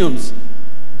dominions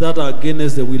that are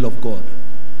against the will of God.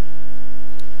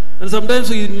 And sometimes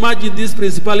we imagine these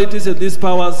principalities and these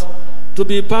powers to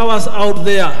be powers out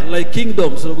there, like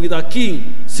kingdoms with a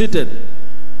king seated.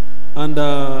 And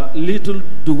little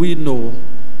do we know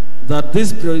that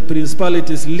these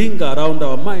principalities linger around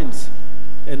our minds.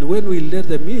 And when we let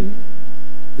them in,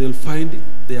 they'll find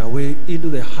their way into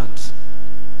the heart,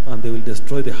 and they will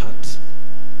destroy the heart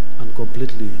and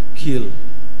completely kill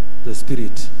the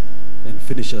spirit and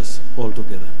finish us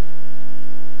altogether.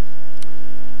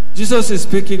 Jesus is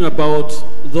speaking about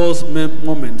those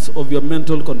moments of your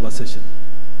mental conversation.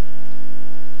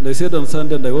 And I said on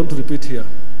Sunday, and I want to repeat here,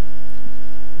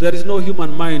 there is no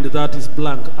human mind that is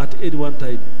blank at any one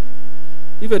time.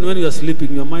 Even when you are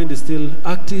sleeping, your mind is still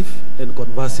active and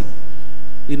conversing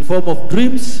in form of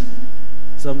dreams,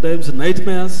 sometimes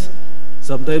nightmares,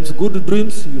 sometimes good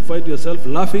dreams. You find yourself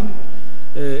laughing,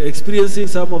 experiencing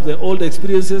some of the old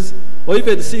experiences, or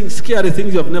even seeing scary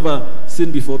things you have never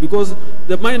seen before. Because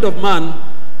the mind of man,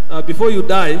 before you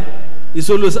die, is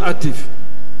always active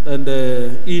and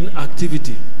in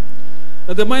activity.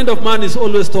 And the mind of man is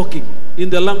always talking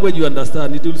in the language you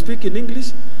understand. It will speak in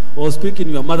English or speak in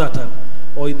your mother tongue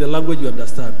or in the language you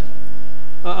understand.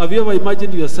 Have you ever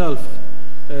imagined yourself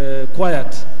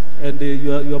quiet and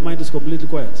your mind is completely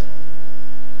quiet?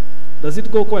 Does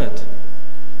it go quiet?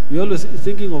 You're always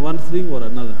thinking of one thing or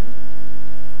another.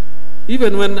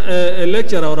 Even when a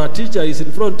lecturer or a teacher is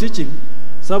in front teaching,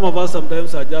 some of us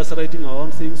sometimes are just writing our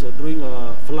own things or doing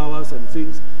our flowers and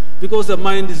things, because the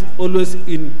mind is always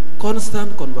in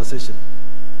constant conversation.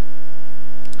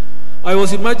 I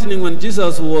was imagining when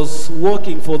Jesus was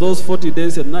walking for those 40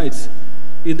 days and nights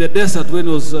in the desert when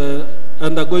he was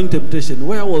undergoing temptation.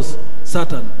 Where was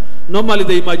Satan? Normally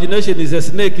the imagination is a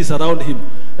snake is around him.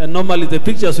 And normally the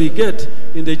pictures we get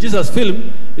in the Jesus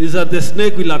film is that the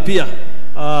snake will appear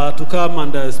to come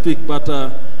and speak. But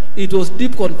it was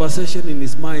deep conversation in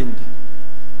his mind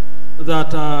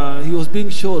that he was being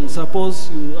shown,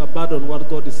 suppose you abandon what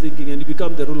God is thinking and you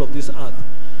become the ruler of this earth.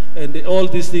 And all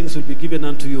these things will be given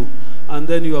unto you. And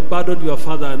then you abandon your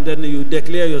father, and then you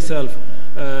declare yourself,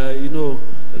 you know,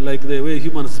 like the way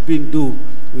humans beings do.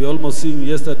 We almost seen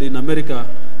yesterday in America,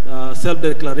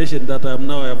 self-declaration that I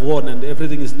have won and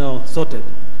everything is now sorted.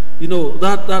 You know,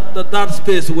 that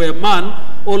space where man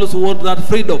always wants that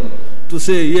freedom to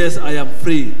say, yes, I am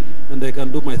free and I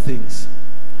can do my things.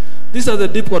 These are the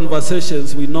deep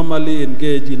conversations we normally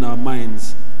engage in our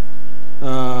minds.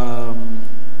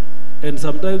 And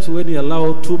sometimes when you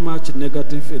allow too much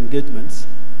negative engagements,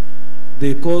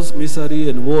 they cause misery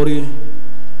and worry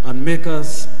and make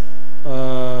us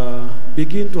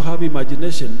begin to have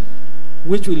imagination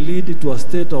which will lead to a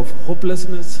state of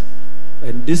hopelessness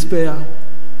and despair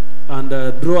and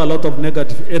draw a lot of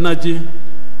negative energy.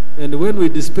 And when we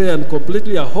despair and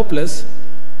completely are hopeless,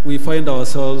 we find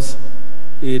ourselves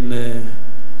in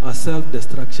a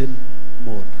self-destruction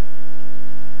mode.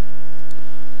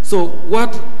 So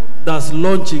what does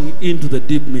launching into the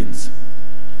deep means?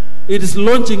 It is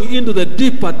launching into the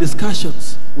deeper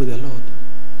discussions with the Lord.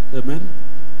 Amen?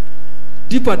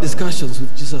 Deeper discussions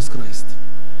with Jesus Christ.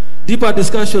 Deeper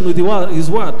discussion with His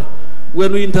Word.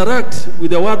 When we interact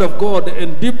with the Word of God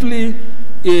and deeply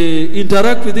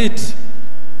interact with it,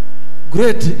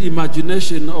 great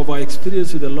imagination of our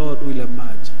experience with the Lord will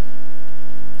emerge.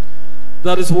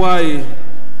 That is why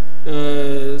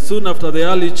soon after the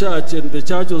early church, and the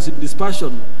church was in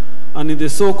dispersion, and in the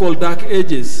so-called dark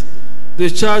ages, the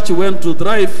church went to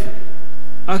thrive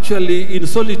actually in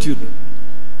solitude,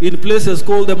 in places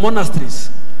called the monasteries.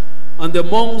 And the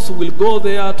monks will go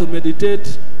there to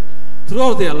meditate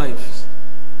throughout their lives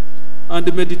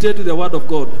and meditate with the Word of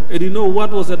God. And you know what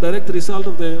was the direct result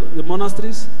of the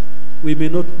monasteries? We may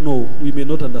not know, we may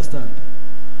not understand.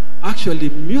 Actually,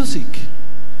 music,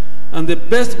 and the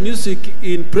best music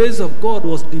in praise of God,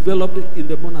 was developed in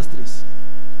the monasteries.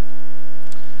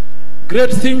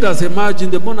 Great thinkers emerged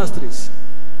in the monasteries.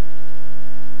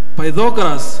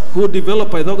 Pythagoras, who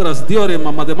developed Pythagoras' theorem,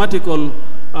 a mathematical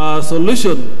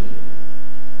solution,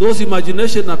 those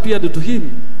imagination appeared to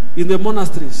him in the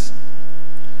monasteries.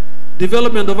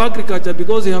 Development of agriculture,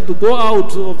 because you have to go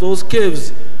out of those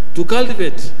caves to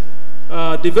cultivate,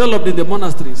 developed in the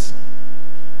monasteries.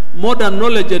 Modern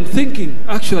knowledge and thinking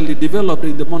actually developed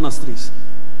in the monasteries.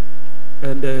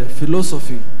 And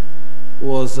philosophy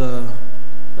was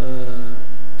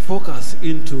focused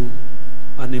into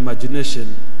an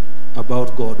imagination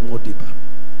about God more deeper,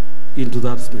 into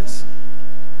that space.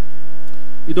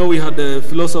 You know, we had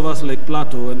philosophers like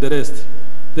Plato and the rest.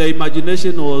 Their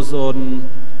imagination was on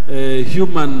a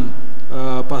human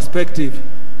perspective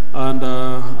and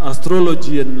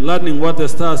astrology and learning what the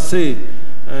stars say.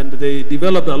 And they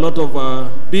developed a lot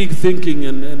of big thinking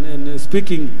and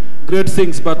speaking great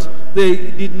things, but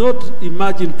they did not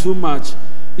imagine too much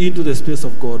into the space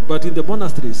of God. But in the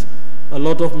monasteries, a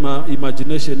lot of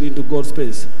imagination into God's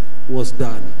space was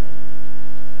done.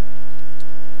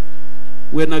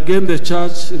 When again the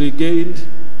church regained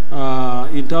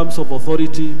in terms of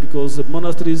authority, because the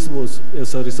monasteries was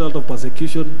as a result of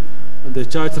persecution, and the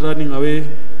church running away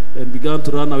and began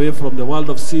to run away from the world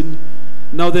of sin.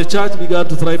 Now the church began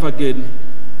to thrive again,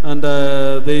 and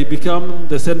they become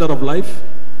the center of life.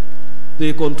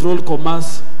 They control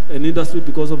commerce and industry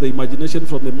because of the imagination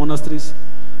from the monasteries.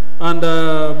 And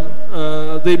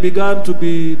they began to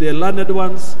be the learned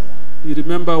ones. You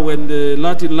remember when the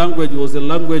Latin language was the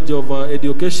language of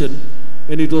education,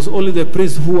 and it was only the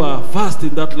priests who were fast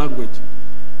in that language,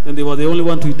 and they were the only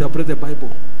one to interpret the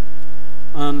Bible.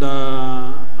 And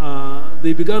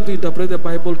they began to interpret the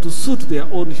Bible to suit their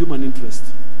own human interest.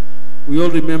 We all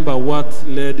remember what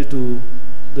led to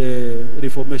the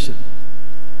Reformation.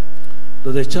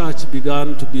 That the church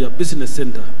began to be a business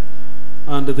center,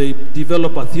 and they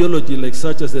developed a theology like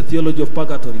such as the theology of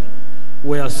purgatory,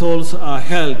 where souls are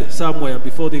held somewhere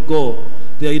before they go.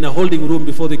 They are in a holding room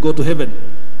before they go to heaven,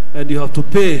 and you have to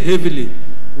pay heavily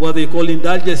what they call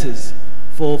indulgences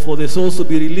for the souls to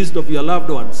be released of your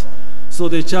loved ones. So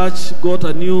the church got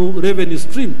a new revenue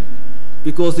stream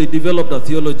because they developed a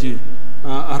theology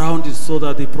around it, so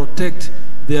that they protect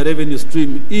their revenue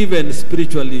stream, even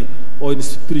spiritually or in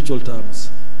spiritual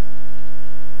terms.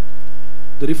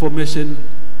 The Reformation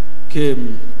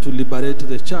came to liberate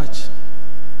the church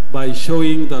by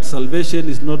showing that salvation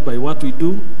is not by what we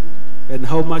do and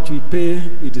how much we pay,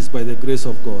 it is by the grace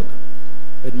of God.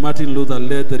 And Martin Luther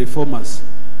led the reformers.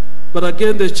 But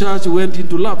again, the church went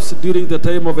into lapse during the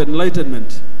time of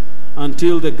Enlightenment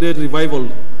until the great revival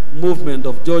movement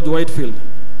of George Whitefield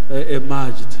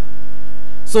emerged.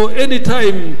 So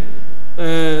anytime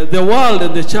the world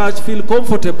and the church feel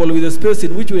comfortable with the space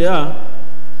in which we are,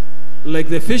 like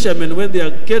the fishermen when they are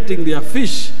getting their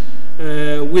fish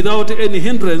without any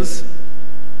hindrance,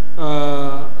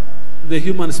 the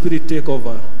human spirit take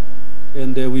over,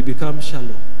 and we become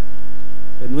shallow.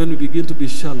 And when we begin to be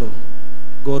shallow,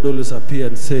 God always appear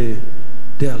and say,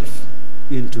 delve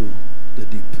into the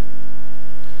deep.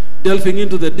 Delving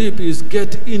into the deep is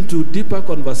get into deeper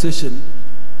conversation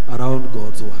around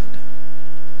God's word.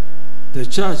 The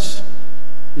church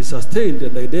is sustained,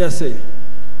 and I dare say,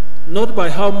 not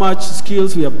by how much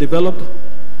skills we have developed,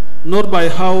 not by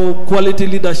how quality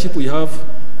leadership we have,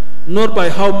 not by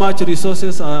how much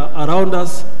resources are around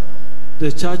us.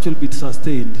 The church will be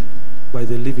sustained by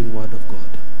the living word of God.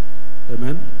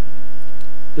 Amen?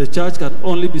 The church can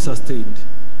only be sustained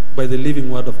by the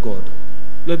living word of God.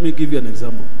 Let me give you an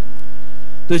example.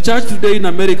 The church today in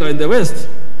America, in the West,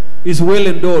 is well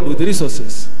endowed with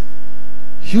resources,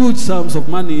 huge sums of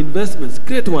money, investments,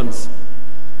 great ones.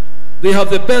 They have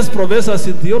the best professors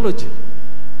in theology,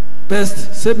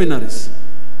 best seminaries.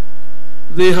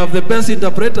 They have the best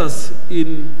interpreters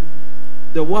in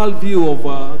the worldview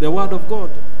of the Word of God.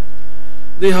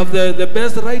 They have the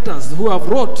best writers who have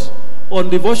wrote on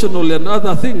devotional and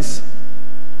other things.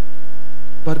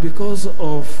 But because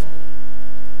of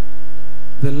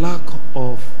the lack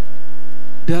of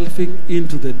delving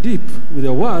into the deep with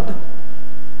the Word,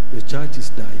 the church is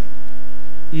dying,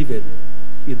 even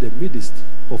in the midst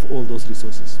of all those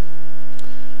resources.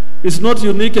 It's not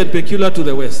unique and peculiar to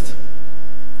the West.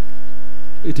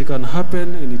 It can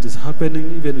happen, and it is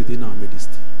happening even within our midst.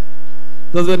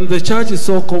 That when the church is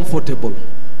so comfortable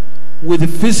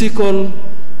with physical,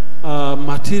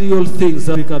 material things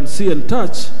that we can see and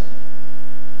touch,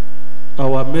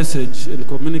 our message and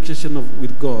communication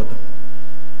with God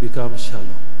becomes shallow.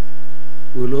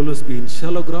 We will always be in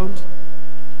shallow ground,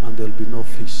 and there will be no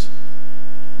fish.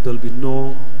 There will be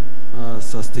no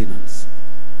sustenance.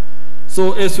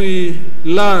 So as we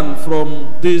learn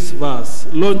from this verse,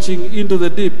 launching into the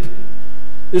deep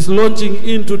is launching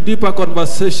into deeper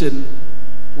conversation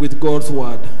with God's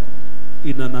Word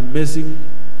in an amazing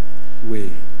way.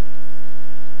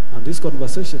 And this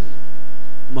conversation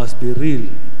must be real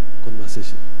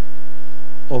conversation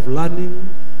of learning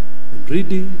and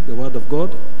reading the Word of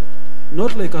God,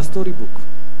 not like a storybook.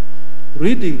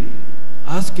 Reading,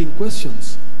 asking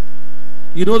questions.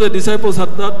 You know, the disciples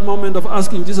had that moment of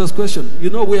asking Jesus question. You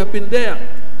know, we have been there.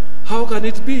 How can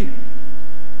it be?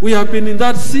 We have been in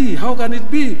that sea. How can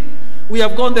it be? We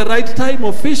have gone the right time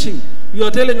of fishing. You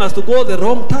are telling us to go the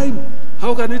wrong time.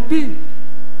 How can it be?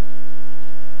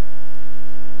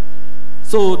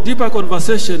 So, deeper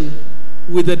conversation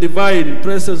with the divine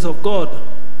presence of God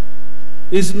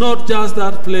is not just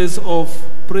that place of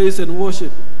praise and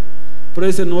worship.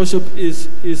 Praise and worship is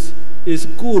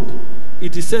good.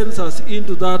 It sends us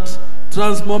into that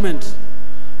trance moment.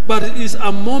 But it is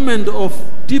a moment of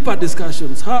deeper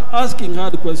discussions, asking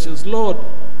hard questions. Lord,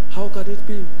 how can it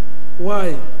be?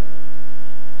 Why?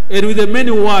 And with the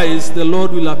many whys, the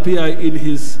Lord will appear in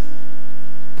his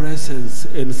presence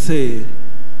and say,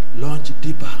 launch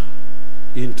deeper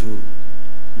into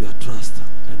your trust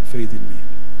and faith in me.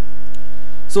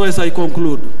 So as I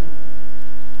conclude,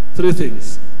 3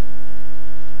 things.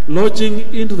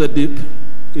 Launching into the deep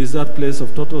is that place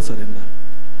of total surrender.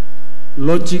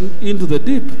 Launching into the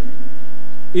deep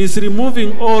is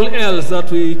removing all else that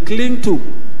we cling to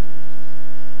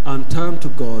and turn to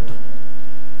God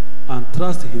and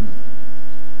trust him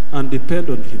and depend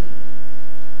on him.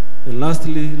 And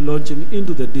lastly, launching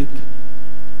into the deep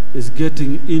is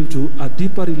getting into a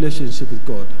deeper relationship with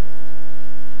God,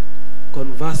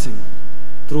 conversing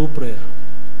through prayer,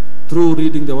 through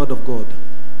reading the Word of God,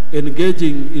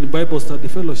 engaging in Bible study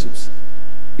fellowships,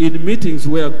 in meetings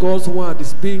where God's Word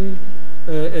is being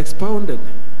expounded,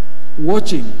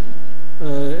 watching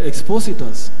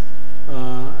expositors,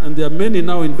 and there are many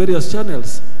now in various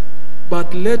channels,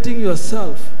 but letting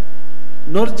yourself,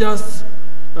 not just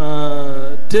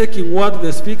taking what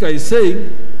the speaker is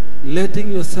saying,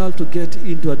 letting yourself to get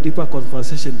into a deeper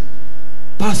conversation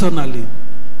personally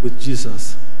with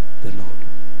Jesus the Lord.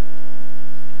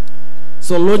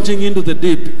 So launching into the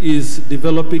deep is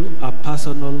developing a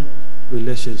personal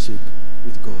relationship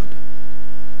with God.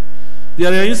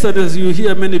 There are instances you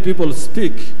hear many people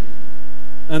speak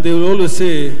and they will always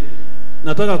say,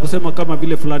 nataka kusema kama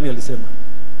vile fulani alisema.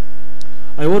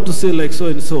 I want to say like so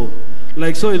and so.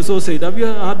 Like so and so said. Have you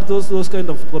had those kind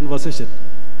of conversation?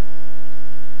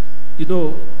 You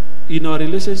know, in our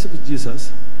relationship with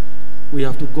Jesus, we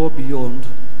have to go beyond,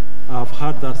 I've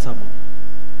heard that sermon,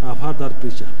 I've heard that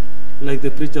preacher. Like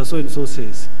the preacher so and so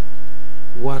says,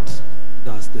 what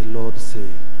does the Lord say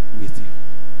with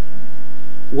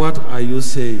you? What are you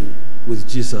saying with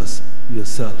Jesus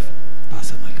yourself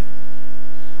personally?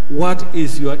 What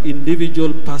is your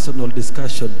individual personal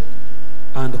discussion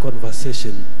and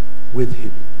conversation with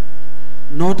him?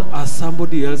 Not as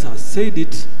somebody else has said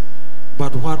it,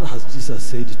 but what has Jesus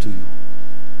said to you?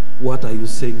 What are you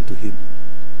saying to him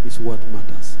is what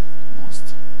matters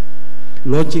most.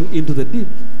 Launching into the deep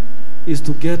is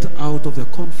to get out of the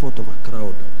comfort of a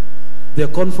crowd, the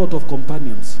comfort of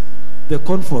companions, the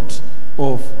comfort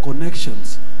of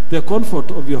connections, the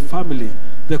comfort of your family,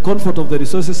 the comfort of the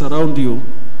resources around you,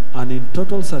 and in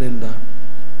total surrender,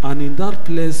 and in that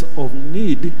place of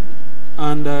need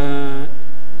and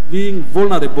being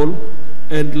vulnerable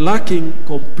and lacking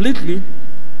completely,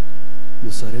 you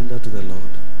surrender to the Lord.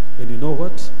 And you know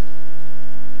what?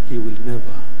 He will never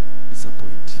disappoint.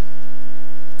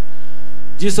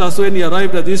 Jesus, when he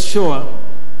arrived at this shore,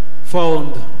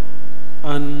 found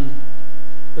an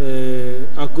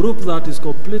a group that is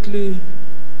completely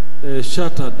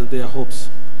shattered their hopes,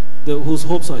 whose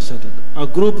hopes are shattered. A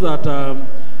group that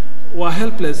were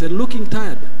helpless and looking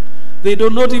tired. They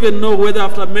do not even know whether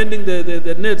after mending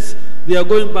the nets, they are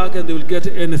going back and they will get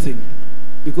anything.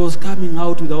 Because coming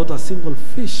out without a single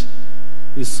fish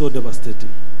is so devastating.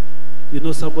 You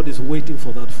know somebody is waiting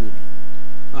for that food.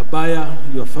 A buyer,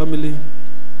 your family,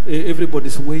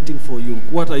 everybody's waiting for you.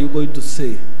 What are you going to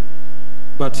say?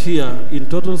 But here, in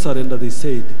total surrender, they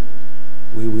said,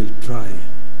 we will try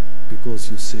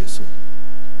because you say so.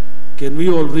 Can we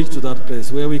all reach to that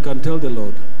place where we can tell the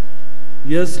Lord,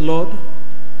 yes, Lord,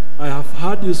 I have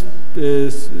heard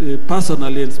you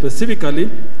personally and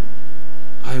specifically.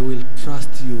 I will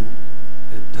trust you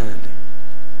entirely.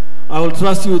 I will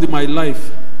trust you with my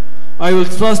life. I will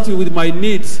trust you with my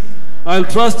needs. I will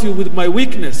trust you with my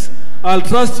weakness. I'll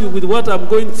trust you with what I'm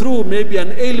going through, maybe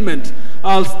an ailment.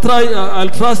 I'll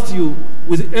trust you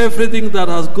with everything that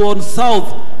has gone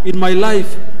south in my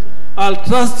life. I'll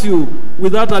trust you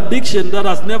with that addiction that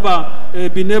has never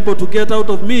been able to get out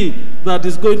of me, that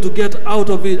is going to get out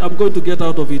of it. I'm going to get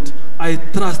out of it. I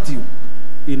trust you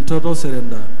in total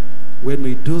surrender. When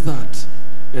we do that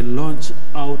and launch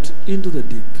out into the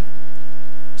deep,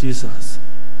 Jesus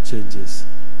changes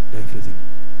everything.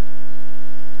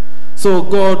 So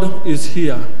God is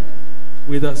here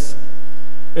with us.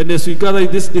 And as we gather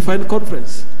in this divine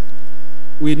conference,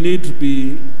 we need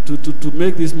to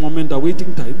make this moment a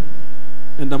waiting time,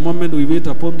 and the moment we wait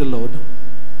upon the Lord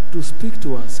to speak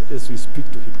to us as we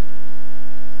speak to him.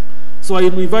 So I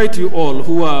invite you all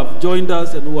who have joined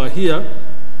us and who are here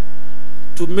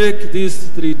to make these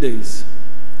 3 days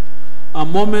a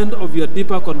moment of your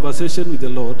deeper conversation with the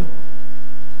Lord,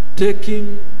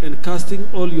 taking and casting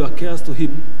all your cares to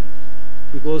him,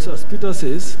 because as Peter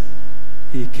says,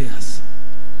 he cares.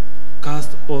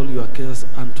 Cast all your cares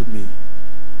unto me,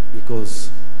 because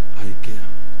I care.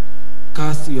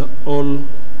 Cast your all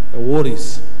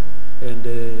worries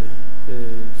and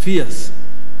fears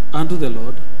unto the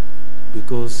Lord,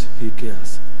 because he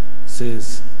cares,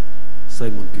 says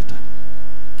Simon Peter.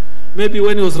 Maybe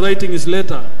when he was writing his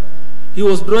letter, he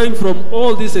was drawing from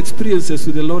all these experiences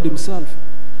with the Lord himself.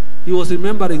 He was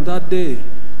remembering that day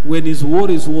when his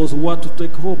worries was what to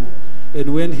take home,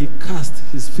 and when he cast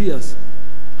his fears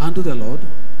unto the Lord,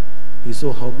 he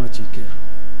saw how much he cared.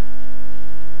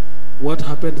 What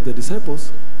happened to the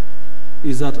disciples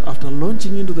is that after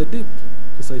launching into the deep,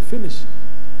 as I finish,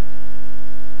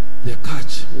 the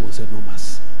catch was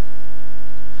enormous.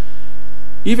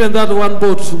 Even that one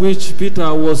boat which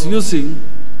Peter was using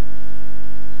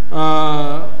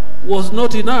was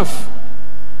not enough.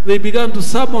 They began to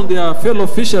summon their fellow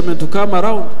fishermen to come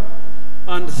around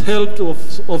and help to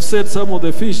offset some of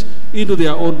the fish into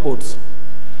their own boats.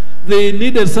 They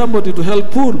needed somebody to help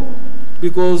pull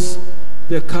because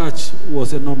the catch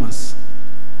was enormous.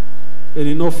 And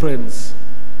you know, friends,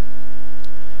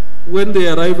 when they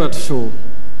arrived at shore,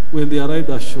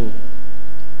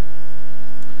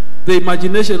 the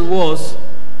imagination was,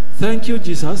 thank you,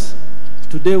 Jesus.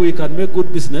 Today we can make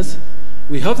good business.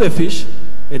 We have the fish,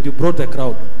 and you brought the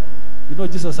crowd. You know,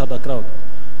 Jesus had a crowd.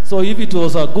 So if it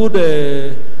was a good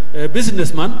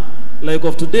businessman, like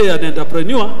of today, an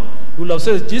entrepreneur, he would have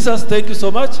said, Jesus, thank you so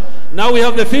much. Now we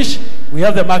have the fish, we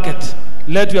have the market.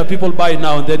 Let your people buy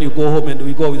now, and then you go home and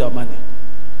we go with our money.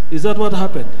 Is that what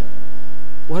happened?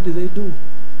 What did they do?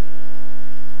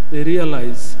 They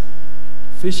realized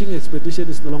fishing expedition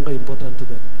is no longer important to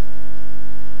them.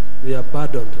 They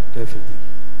abandoned everything.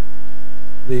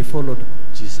 They followed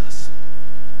Jesus.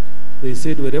 They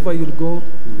said, wherever you'll go,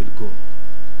 we will go.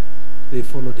 They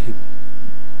followed him.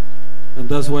 And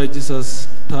that's why Jesus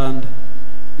turned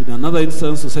in another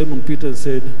instance to Simon Peter and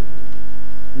said,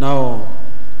 now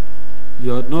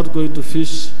you are not going to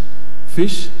fish.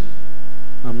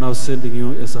 I'm now sending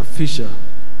you as a fisher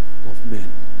of men.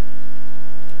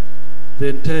 The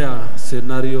entire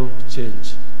scenario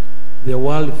changed. The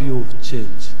worldview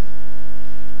changed.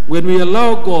 When we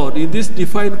allow God in this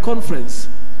divine conference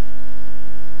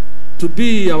to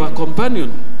be our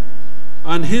companion,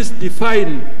 and his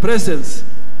divine presence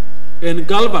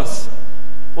engulf us,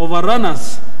 overrun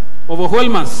us,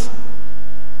 overwhelm us,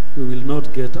 we will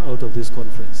not get out of this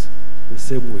conference the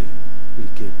same way we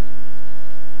came.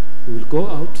 We will go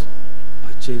out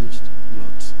a changed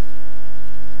lot.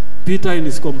 Peter and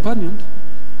his companion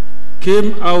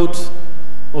came out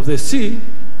of the sea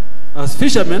as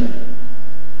fishermen,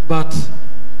 but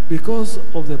because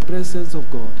of the presence of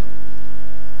God,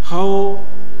 how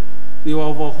they were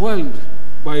overwhelmed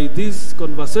by this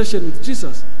conversation with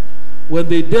Jesus. When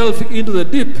they delved into the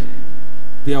deep,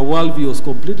 their worldview was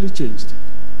completely changed,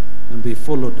 and they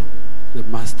followed the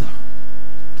master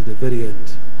to the very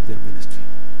end of their ministry.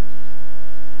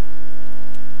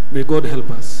 May God help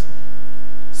us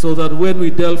so that when we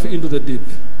delve into the deep,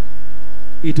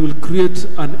 it will create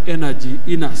an energy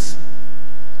in us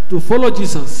to follow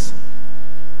Jesus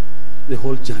the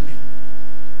whole journey,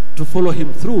 to follow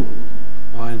him through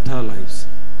our entire lives.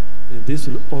 And this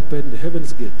will open the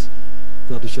heaven's gate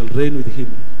that we shall reign with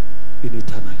him in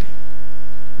eternity.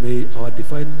 May our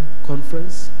divine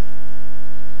conference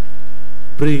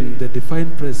bring the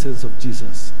divine presence of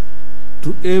Jesus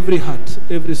to every heart,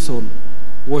 every soul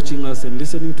watching us and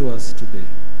listening to us today.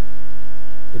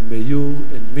 And may you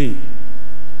and me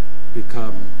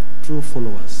become true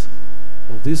followers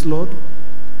of this Lord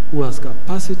who has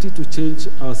capacity to change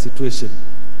our situation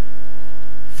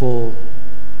for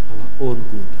our own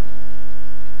good,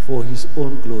 for his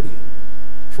own glory,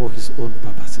 for his own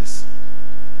purposes.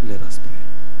 Let us pray.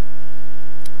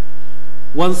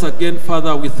 Once again,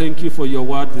 Father, we thank you for your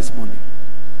word this morning.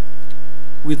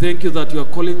 We thank you that you are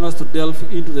calling us to delve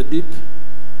into the deep.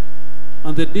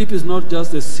 And the deep is not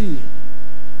just the sea,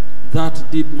 that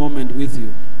deep moment with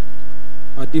you,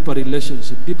 a deeper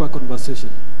relationship, deeper conversation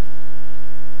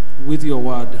with your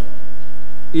word,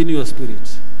 in your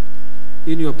spirit,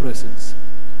 in your presence,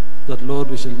 that, Lord,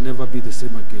 we shall never be the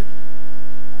same again.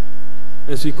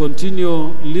 As we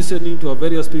continue listening to our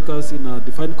various speakers in our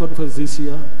Divine Conference this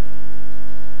year,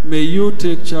 may you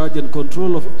take charge and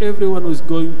control of everyone who is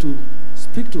going to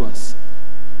speak to us,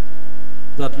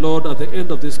 that, Lord, at the end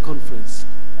of this conference,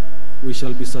 we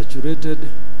shall be saturated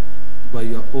by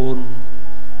your own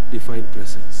divine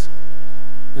presence.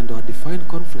 And our divine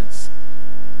conference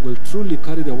will truly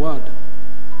carry the word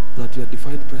that your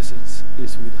divine presence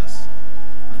is with us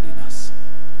and in us.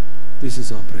 This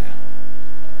is our prayer,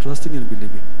 trusting and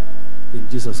believing in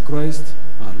Jesus Christ,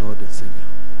 our Lord and Savior.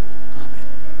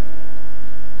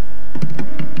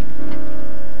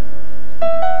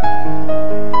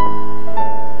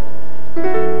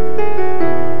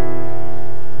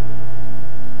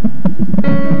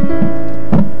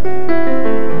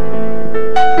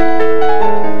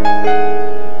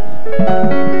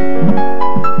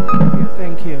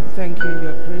 Thank you,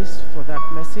 Your Grace, for that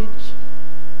message.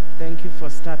 Thank you for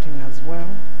starting as well.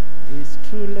 It's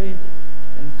truly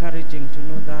encouraging to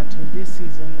know that in this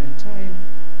season and time,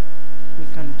 we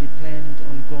can depend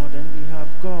on God, and we have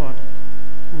God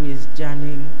who is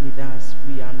journeying with us.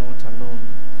 We are not alone.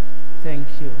 Thank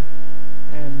you.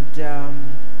 And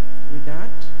with that,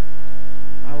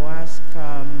 I'll ask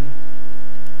the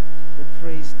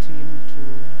praise team to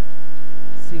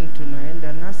sing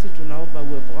tunaenda nasi, tunaomba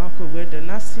uwepo wako uende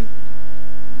nasi.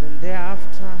 Then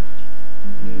thereafter,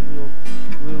 we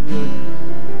will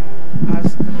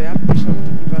ask the Archbishop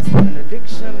to give us the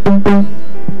benediction,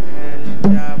 and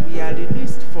we are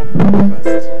released for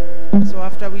breakfast. So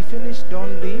after we finish,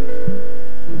 don't leave.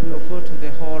 We will go to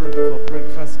the hall for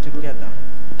breakfast together.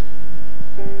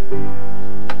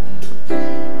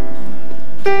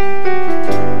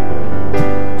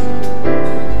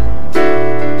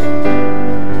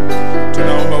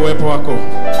 Tunaomba uwepo wako.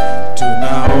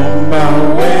 Tunaomba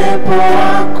uwepo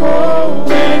wako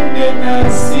uende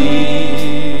nasi.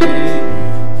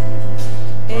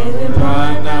 Ewe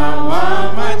Bwana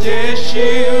wa majeshi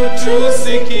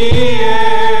utusikie.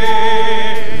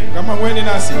 Kama huendi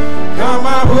nasi,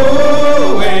 kama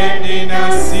huendi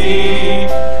nasi,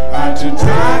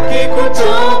 hatutaki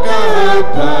kutoka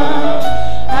hapa.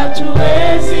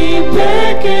 Hatuwezi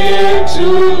peke yetu,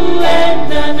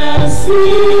 enda nasi.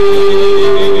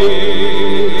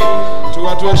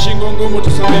 Tuwa shingo ngumu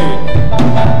tusamehe.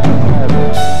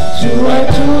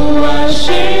 Tuwa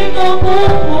shingo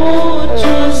ngumu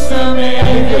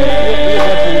tusamehe.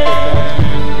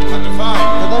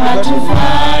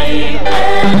 Hatufai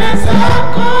mbele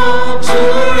zako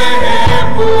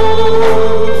turehemu.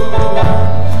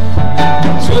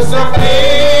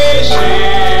 Tusafishe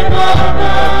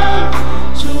Baba,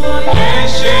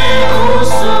 tuonyeshe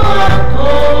uso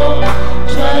wako.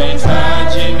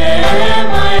 Tunahitaji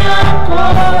neema yako,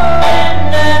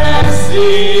 enda nasi.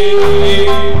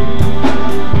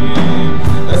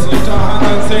 Let's lift our hands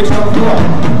and say tutavua.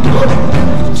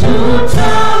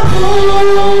 Tutavua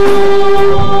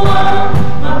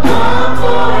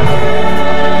mapambo yetu,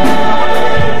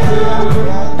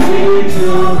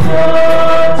 vitu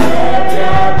vyote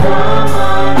vya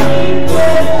thamani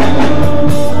kwetu.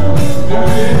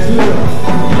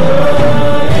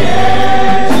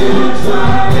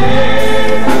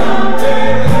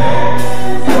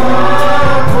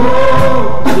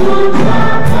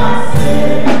 Tutakase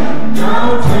na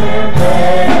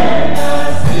utembee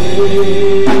nasi.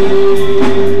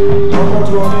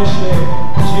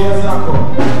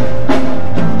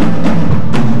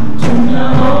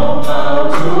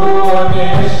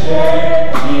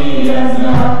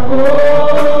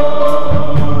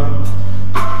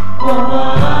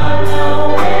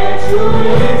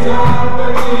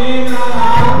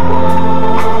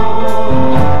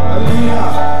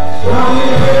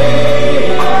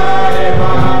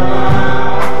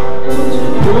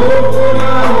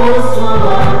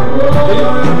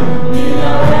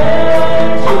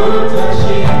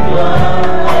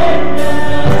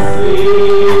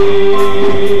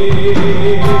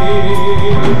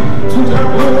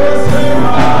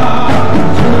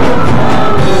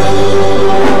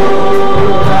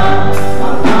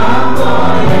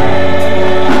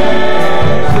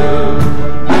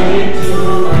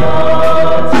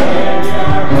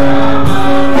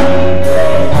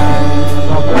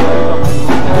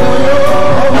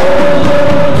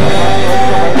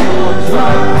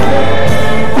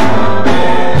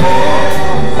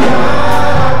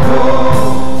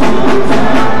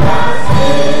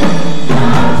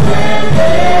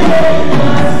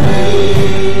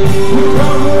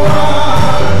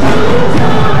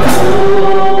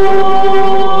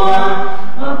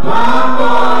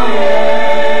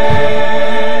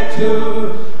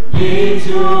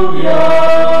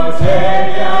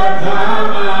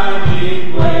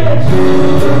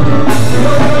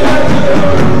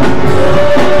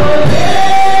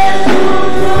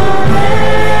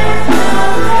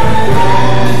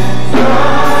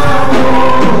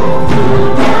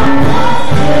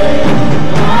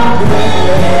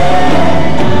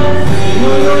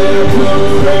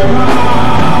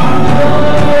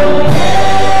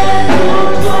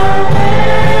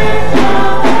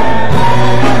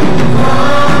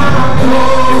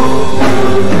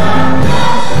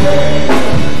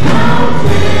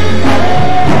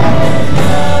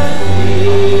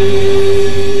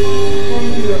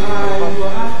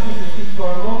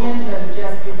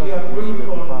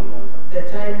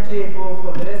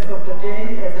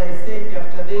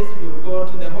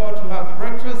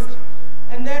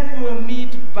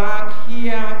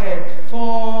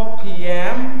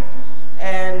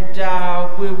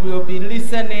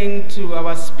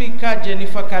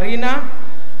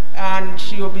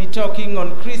 Talking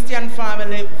on Christian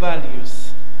family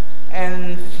values,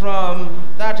 and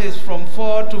that is from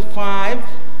 4 to 5.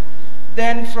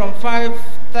 Then from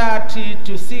 5:30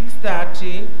 to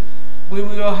 6:30 we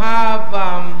will have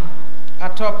a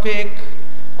topic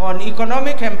on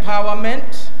economic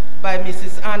empowerment by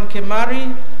Mrs. Ann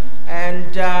Kemari,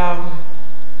 and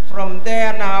from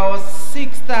there now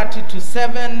 6:30 to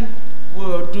 7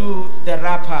 we'll do the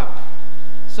wrap-up.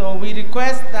 So we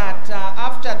request that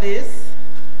after this,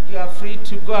 you are free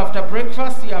to go. After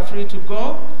breakfast, you are free to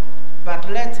go. But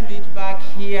let's meet back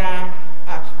here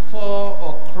at 4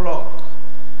 o'clock.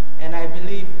 And I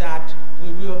believe that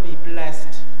we will be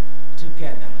blessed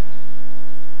together.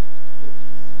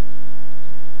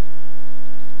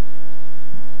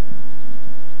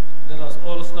 Let us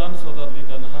all stand so that we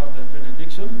can have the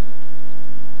benediction.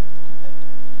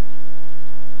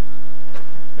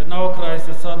 And now Christ,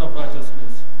 the Son of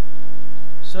Righteousness,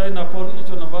 shine upon each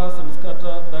one of us and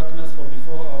scatter darkness from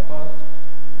before our path.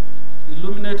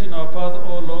 Illuminate in our path,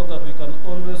 O Lord, that we can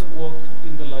always walk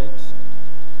in the light.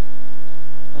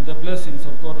 And the blessings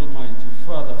of God Almighty,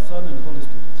 Father, Son, and Holy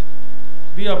Spirit,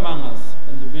 be among us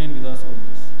and remain with us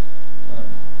always.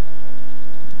 Amen.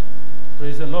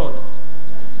 Praise the Lord.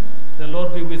 The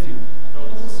Lord be with you.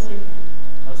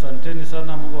 Asanteni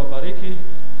sana, Mungu wabariki.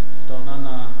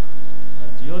 Tutaonana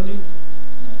jioni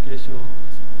na kesho.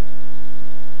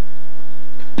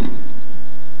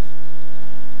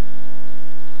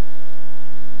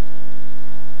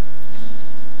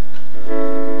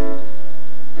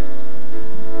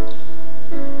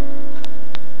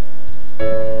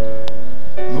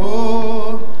 Oh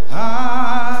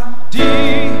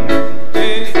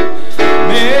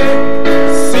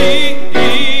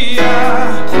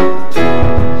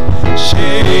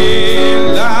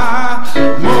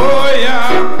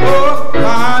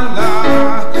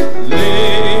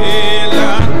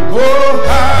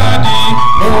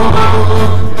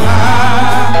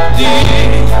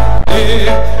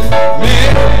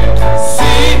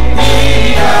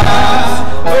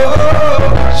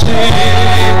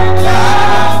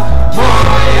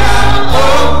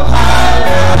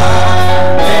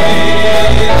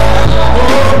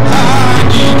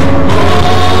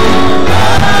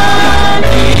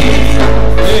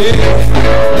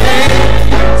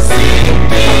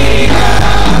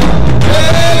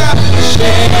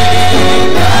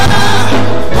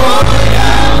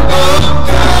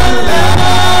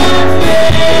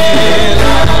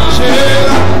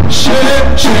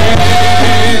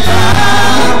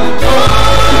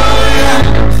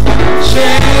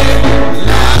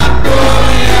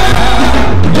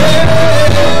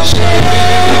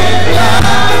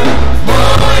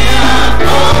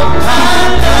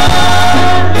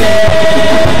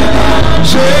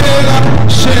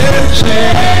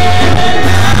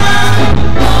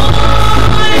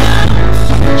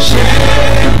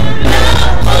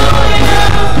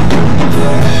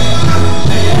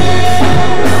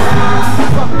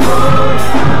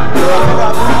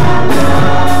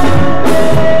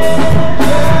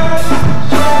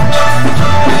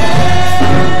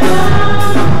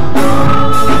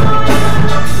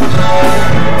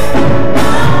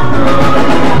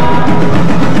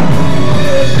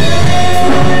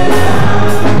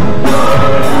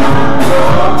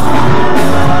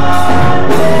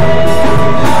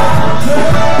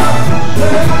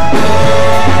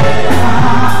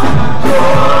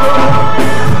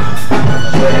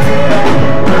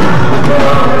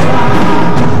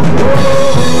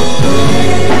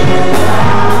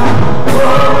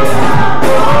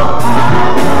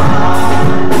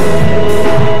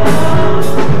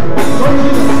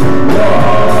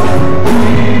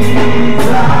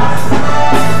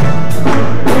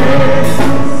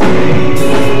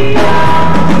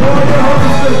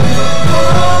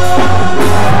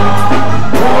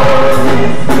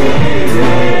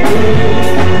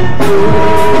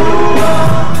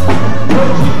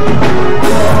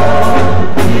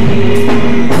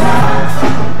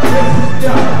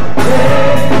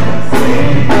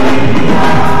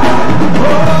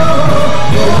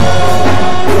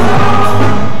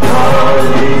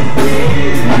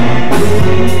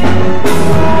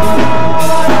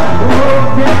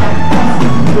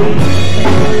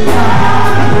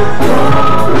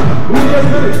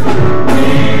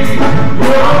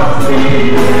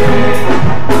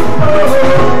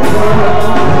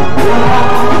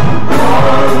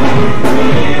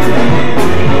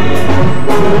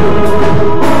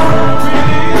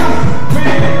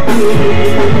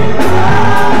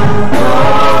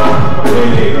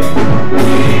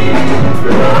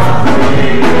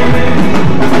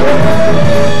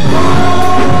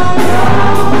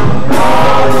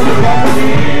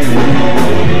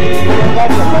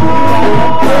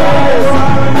Gracias,